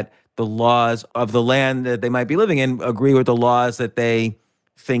believe that the laws of the land that they might be living in agree with the laws that they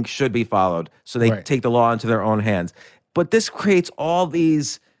think should be followed. So they take the law into their own hands. But this creates all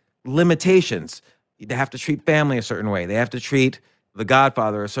these limitations. They have to treat family a certain way. They have to treat the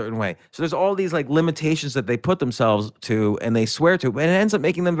Godfather a certain way. So there's all these like limitations that they put themselves to and they swear to, and it ends up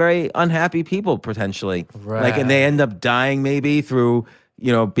making them very unhappy people potentially. Right. Like, and they end up dying maybe through,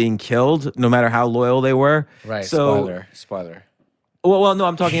 being killed no matter how loyal they were. Right. So, Spoiler. Well, no,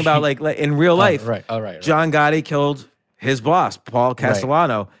 I'm talking about like in real life. Right. John Gotti killed his boss, Paul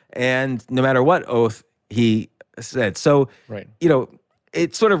Castellano, and no matter what oath he said. So,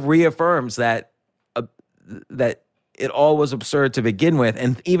 it sort of reaffirms that it all was absurd to begin with,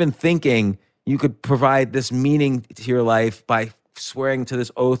 and even thinking you could provide this meaning to your life by swearing to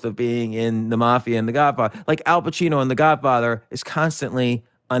this oath of being in the mafia and The Godfather. Like Al Pacino in The Godfather is constantly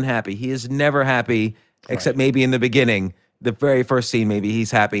unhappy. He is never happy, except maybe in the beginning, the very first scene, maybe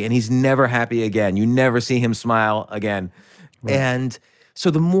he's happy, and he's never happy again. You never see him smile again. Right. And so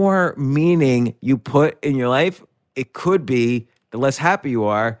the more meaning you put in your life, it could be the less happy you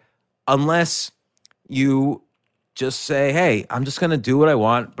are, unless you just say, hey, I'm just going to do what I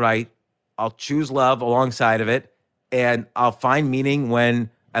want, but I'll choose love alongside of it, and I'll find meaning when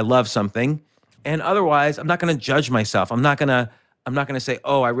I love something. And otherwise, I'm not going to judge myself. I'm not going to say,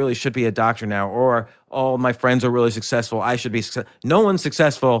 oh, I really should be a doctor now, or, oh, my friends are really successful, I should be successful. No one's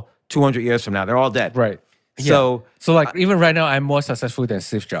successful 200 years from now. They're all dead. Right. So like even right now, I'm more successful than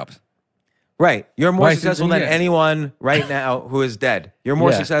Steve Jobs. Right. You're more Why is he successful doing than that? anyone right now who is dead. You're more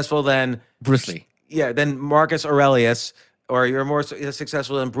Yeah. successful than Bruce Lee. than Marcus Aurelius, or you're more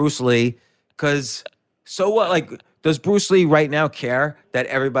successful than Bruce Lee. Because so what? Like, does Bruce Lee right now care that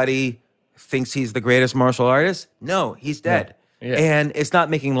everybody thinks he's the greatest martial artist? No, he's dead. Yeah. And it's not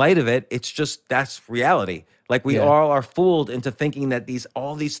making light of it. It's just that's reality. Like we Yeah. all are fooled into thinking that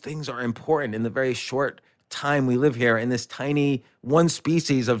all these things are important in the very short time we live here in this tiny one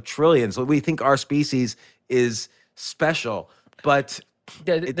species of trillions. So we think our species is special, but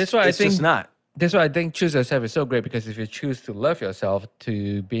Yeah, that's why I it's think just not. That's why I think choose yourself is so great, because if you choose to love yourself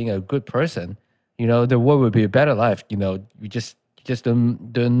to being a good person, the world will be a better life. You just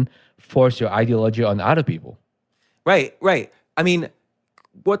don't force your ideology on other people. Right. I mean,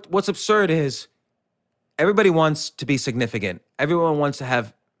 what's absurd is everybody wants to be significant. Everyone wants to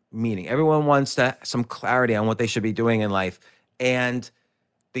have meaning. Everyone wants to some clarity on what they should be doing in life. And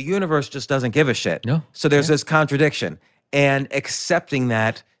the universe just doesn't give a shit. No. So there's this contradiction. And accepting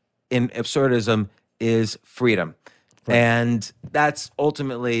that in absurdism is freedom. Right. And that's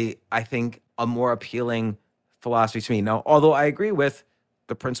ultimately, I think, a more appealing philosophy to me. Now, although I agree with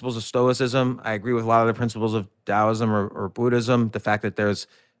the principles of Stoicism, I agree with a lot of the principles of Taoism or Buddhism, the fact that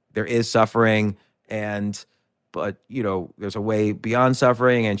there is suffering, but there's a way beyond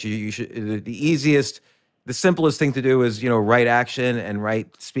suffering, and you should the simplest thing to do is right action and right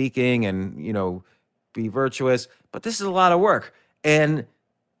speaking and be virtuous. But this is a lot of work, and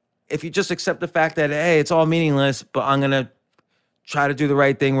if you just accept the fact that hey, it's all meaningless, but I'm gonna try to do the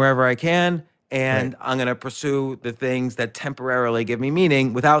right thing wherever I can, and I'm gonna pursue the things that temporarily give me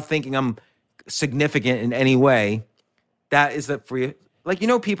meaning without thinking I'm significant in any way. That is the free. Like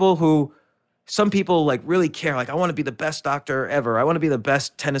some people like really care. Like I want to be the best doctor ever. I want to be the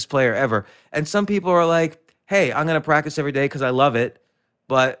best tennis player ever. And some people are like, hey, I'm gonna practice every day because I love it,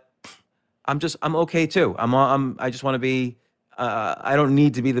 but I'm okay too. I just want to be. I don't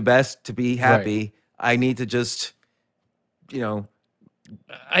need to be the best to be happy. Right. I need to just,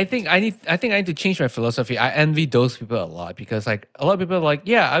 I think I need to change my philosophy. I envy those people a lot, because like a lot of people are like,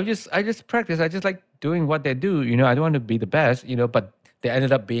 yeah, I just practice. I just like doing what they do. I don't want to be the best, but they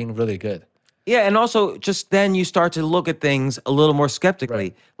ended up being really good. Yeah, and also just then you start to look at things a little more skeptically.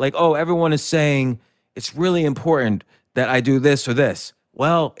 Right. Like, oh, everyone is saying it's really important that I do this or this.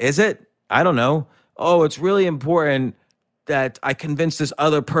 Well, is it? I don't know. Oh, it's really important that I convince this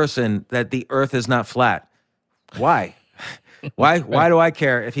other person that the earth is not flat. Why? Why do I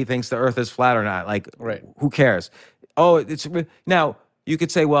care if he thinks the earth is flat or not? Like, Right. Who cares? Oh, now you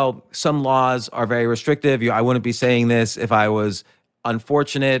could say, well, some laws are very restrictive. I wouldn't be saying this if I was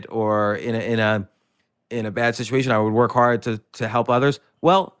unfortunate or in a bad situation. I would work hard to help others.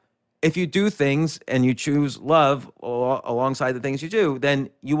 Well, if you do things and you choose love alongside the things you do,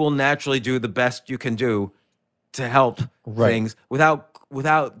 then you will naturally do the best you can do to help things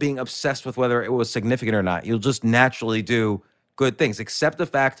without being obsessed with whether it was significant or not. You'll just naturally do good things. Accept the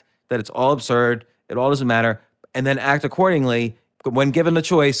fact that it's all absurd, it all doesn't matter, and then act accordingly. When given the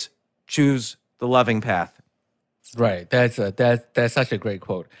choice, choose the loving path. Right. That's such a great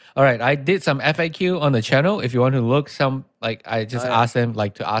quote. All right. I did some FAQ on the channel. If you want to look I just asked them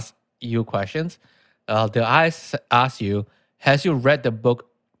to ask you questions. They'll ask you, has you read the book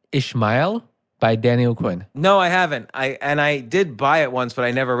Ishmael by Daniel Quinn? No, I haven't. I did buy it once, but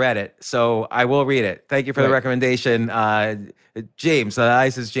I never read it. So I will read it. Thank you for the recommendation. James,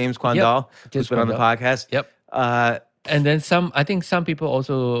 this is James Quandal, who's been on the podcast. Yep. And then I think some people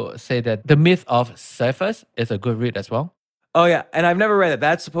also say that The Myth of Sisyphus is a good read as well. Oh, yeah. And I've never read it.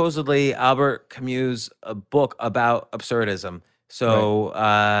 That's supposedly Albert Camus' book about absurdism. So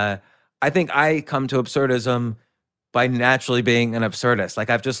I think I come to absurdism by naturally being an absurdist. Like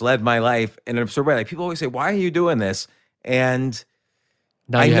I've just led my life in an absurd way. Like people always say, why are you doing this? And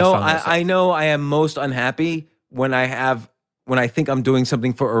I know I am most unhappy when I think I'm doing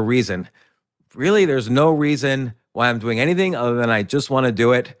something for a reason. Really, there's no reason why I'm doing anything other than I just want to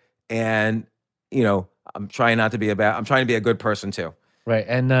do it. And, I'm trying to be a good person too. Right.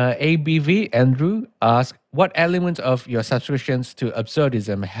 And ABV, Andrew, asked, what elements of your subscriptions to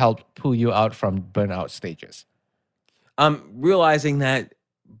absurdism helped pull you out from burnout stages? Realizing that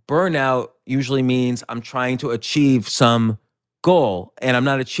burnout usually means I'm trying to achieve some goal and I'm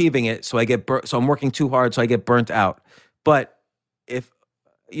not achieving it. So so I'm working too hard. So I get burnt out. But if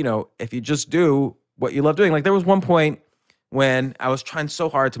you just do what you love doing, like there was one point when I was trying so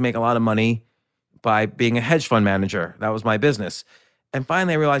hard to make a lot of money by being a hedge fund manager. That was my business. And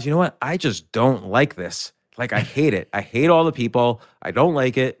finally I realized, you know what? I just don't like this. Like I hate it. I hate all the people. I don't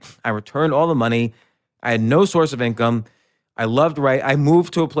like it. I returned all the money. I had no source of income. I loved writing. I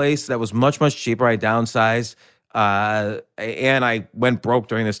moved to a place that was much, much cheaper. I downsized, and I went broke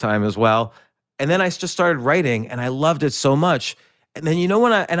during this time as well. And then I just started writing, and I loved it so much. And then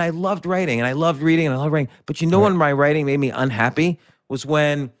I loved writing, and I loved reading, and I loved writing. But when my writing made me unhappy was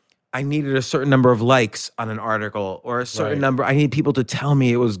when I needed a certain number of likes on an article or a certain number. I need people to tell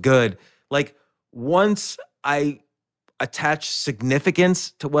me it was good. Like once I attached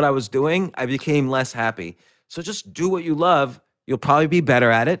significance to what I was doing, I became less happy. So just do what you love. You'll probably be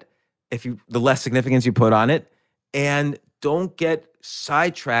better at it the less significance you put on it. And don't get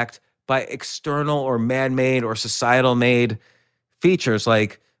sidetracked by external or man-made or societal-made features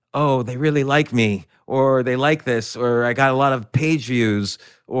like, oh, they really like me, or they like this, or I got a lot of page views,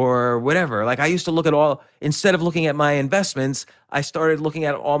 or whatever. Like I used to instead of looking at my investments, I started looking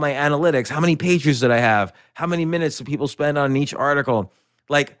at all my analytics. How many page views did I have? How many minutes do people spend on each article?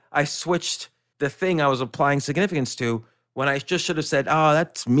 Like I switched the thing I was applying significance to when I just should have said, oh,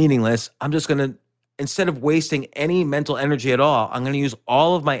 that's meaningless. I'm just going to, instead of wasting any mental energy at all, I'm going to use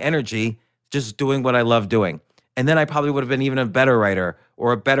all of my energy just doing what I love doing. And then I probably would have been even a better writer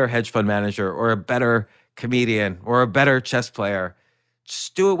or a better hedge fund manager or a better comedian or a better chess player.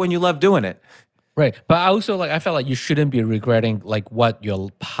 Just do it when you love doing it. Right. But also I felt like you shouldn't be regretting what your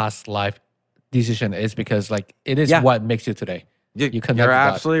past life decision is, because it is what makes you today. You're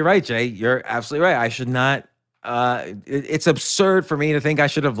absolutely right, Jay. You're absolutely right. I should not. It's absurd for me to think I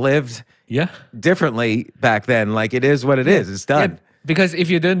should have lived differently back then. Like it is what it is. It's done. Yeah, because if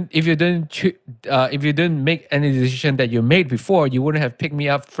you didn't make any decision that you made before, you wouldn't have picked me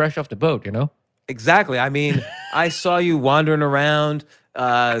up fresh off the boat. Exactly. I mean, I saw you wandering around,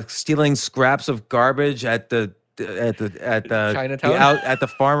 stealing scraps of garbage at the Chinatown? at the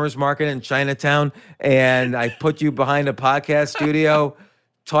farmers market in Chinatown, and I put you behind a podcast studio,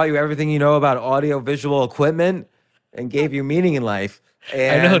 taught you everything you know about audio visual equipment, and gave you meaning in life.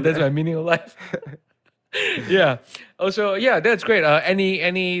 And I know that's my meaning of life. Yeah. Also, that's great.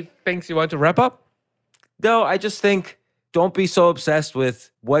 Any things you want to wrap up? No, I just think don't be so obsessed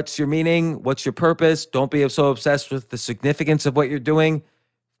with what's your meaning, what's your purpose. Don't be so obsessed with the significance of what you're doing.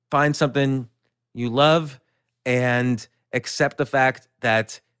 Find something you love and accept the fact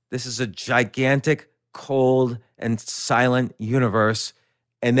that this is a gigantic, cold, and silent universe.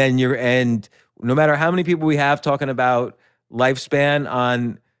 And then no matter how many people we have talking about lifespan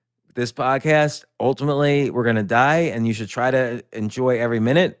on this podcast, ultimately we're going to die, and you should try to enjoy every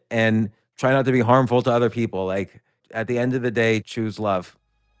minute and try not to be harmful to other people. Like at the end of the day, choose love.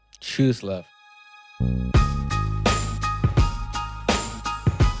 Choose love.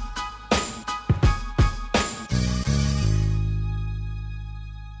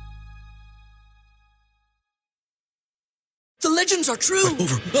 The legends are true.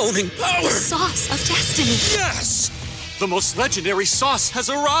 Overwhelming power! Sauce of destiny. Yes! The most legendary sauce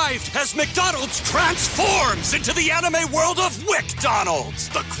has arrived as McDonald's transforms into the anime world of WickDonald's.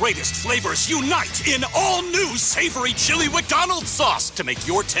 The greatest flavors unite in all new savory chili McDonald's sauce to make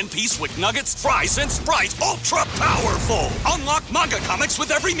your 10-piece Wick Nuggets, fries, and Sprite ultra-powerful. Unlock manga comics with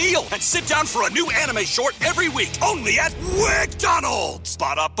every meal and sit down for a new anime short every week only at WickDonald's.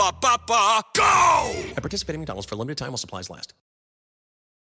 Ba-da-ba-ba-ba, go! At participating McDonald's for a limited time while supplies last.